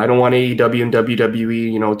war. I don't want AEW and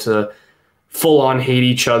WWE, to full on hate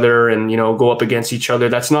each other and, go up against each other.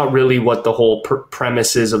 That's not really what the whole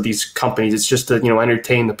premise is of these companies. It's just to,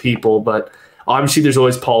 entertain the people. But obviously there's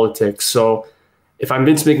always politics. So if I'm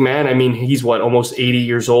Vince McMahon, I mean, he's almost 80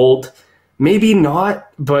 years old. Maybe not.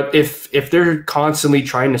 But if they're constantly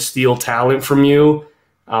trying to steal talent from you,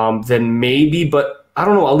 then maybe. But I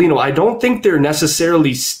don't know, Alino, I don't think they're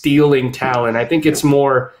necessarily stealing talent. I think it's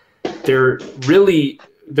more they're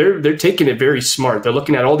taking it very smart. They're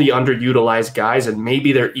looking at all the underutilized guys, and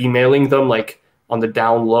maybe they're emailing them like on the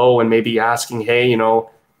down low and maybe asking, hey,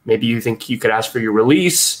 maybe you think you could ask for your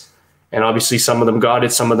release. And obviously some of them got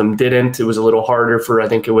it, some of them didn't. It was a little harder for, I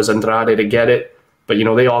think it was Andrade to get it, but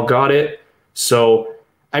they all got it. So,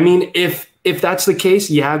 I mean, if that's the case,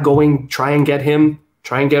 yeah, try and get him,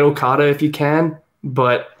 try and get Okada if you can.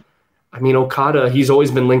 But, I mean, Okada, he's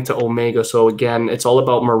always been linked to Omega. So, again, it's all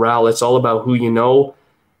about morale. It's all about who you know.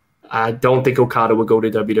 I don't think Okada would go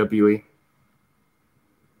to WWE.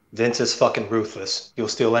 Vince is fucking ruthless. He'll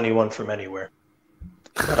steal anyone from anywhere.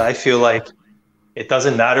 But I feel like it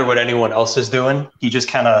doesn't matter what anyone else is doing. He just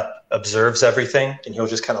kind of observes everything, and he'll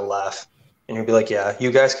just kind of laugh. And he'll be like, yeah,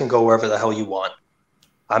 you guys can go wherever the hell you want.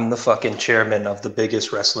 I'm the fucking chairman of the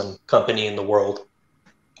biggest wrestling company in the world.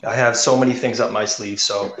 I have so many things up my sleeve.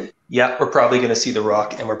 So, yeah, we're probably going to see The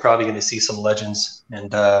Rock, and we're probably going to see some legends.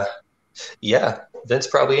 And, yeah, Vince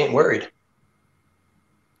probably ain't worried.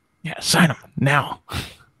 Yeah, sign him now.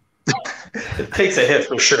 It takes a hit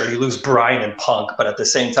for sure. You lose Bryan and Punk, but at the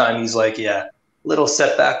same time, he's like, yeah, little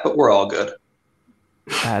setback, but we're all good.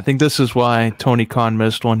 I think this is why Tony Khan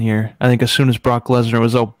missed one here. I think as soon as Brock Lesnar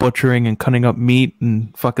was out butchering and cutting up meat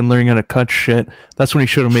and fucking learning how to cut shit, that's when he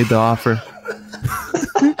should have made the offer.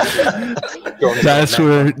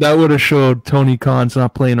 That would have showed Tony Khan's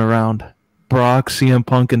not playing around. Brock, CM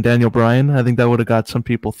Punk, and Daniel Bryan. I think that would have got some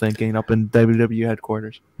people thinking up in WWE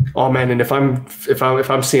headquarters. Oh man, and if I'm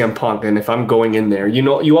CM Punk and if I'm going in there,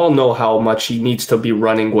 you all know how much he needs to be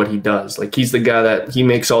running what he does. Like, he's the guy that he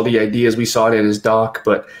makes all the ideas. We saw it in his doc.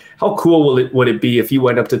 But how cool would it be if he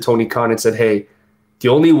went up to Tony Khan and said, "Hey, the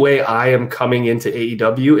only way I am coming into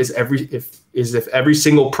AEW is if every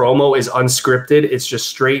single promo is unscripted. It's just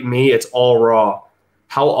straight me. It's all raw."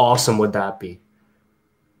 How awesome would that be?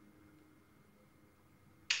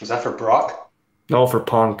 Was that for Brock? No, for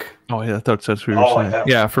Punk. Oh, yeah, I thought that's what you were saying.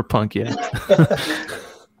 Yeah, for Punk, yeah.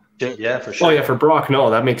 Yeah, for sure. Oh, yeah, for Brock, no,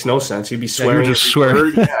 that makes no sense. He'd be swearing. Yeah, just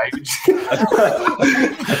swearing. I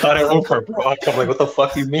thought it was for Brock. I'm like, what the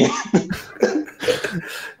fuck do you mean?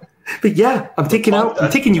 But yeah, I'm taking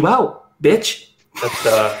you out, bitch.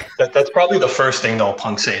 That's probably the first thing though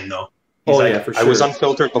Punk's saying though. He's like, yeah, for sure. I was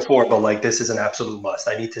unfiltered before, but like, this is an absolute must.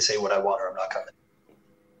 I need to say what I want or I'm not coming.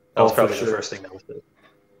 That was probably the first thing that was said.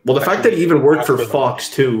 Well, the fact that he even worked for Fox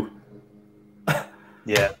too.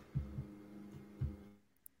 Yeah.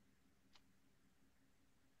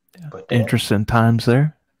 But, interesting times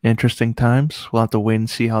there. Interesting times. We'll have to wait and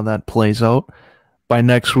see how that plays out. By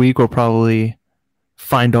next week, we'll probably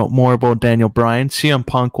find out more about Daniel Bryan. CM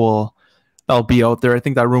Punk that'll be out there. I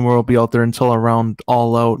think that rumor will be out there until around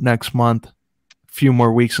All Out next month. A few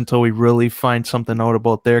more weeks until we really find something out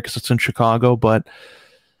about there because it's in Chicago. But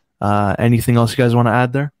anything else you guys want to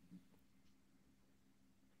add there?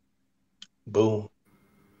 Boom.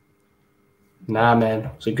 Nah, man.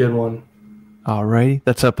 It's a good one. All right.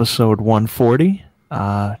 That's episode 140.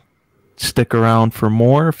 Stick around for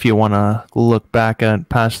more if you want to look back at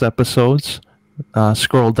past episodes.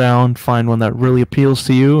 Scroll down, find one that really appeals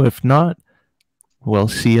to you. If not, we'll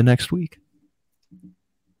see you next week.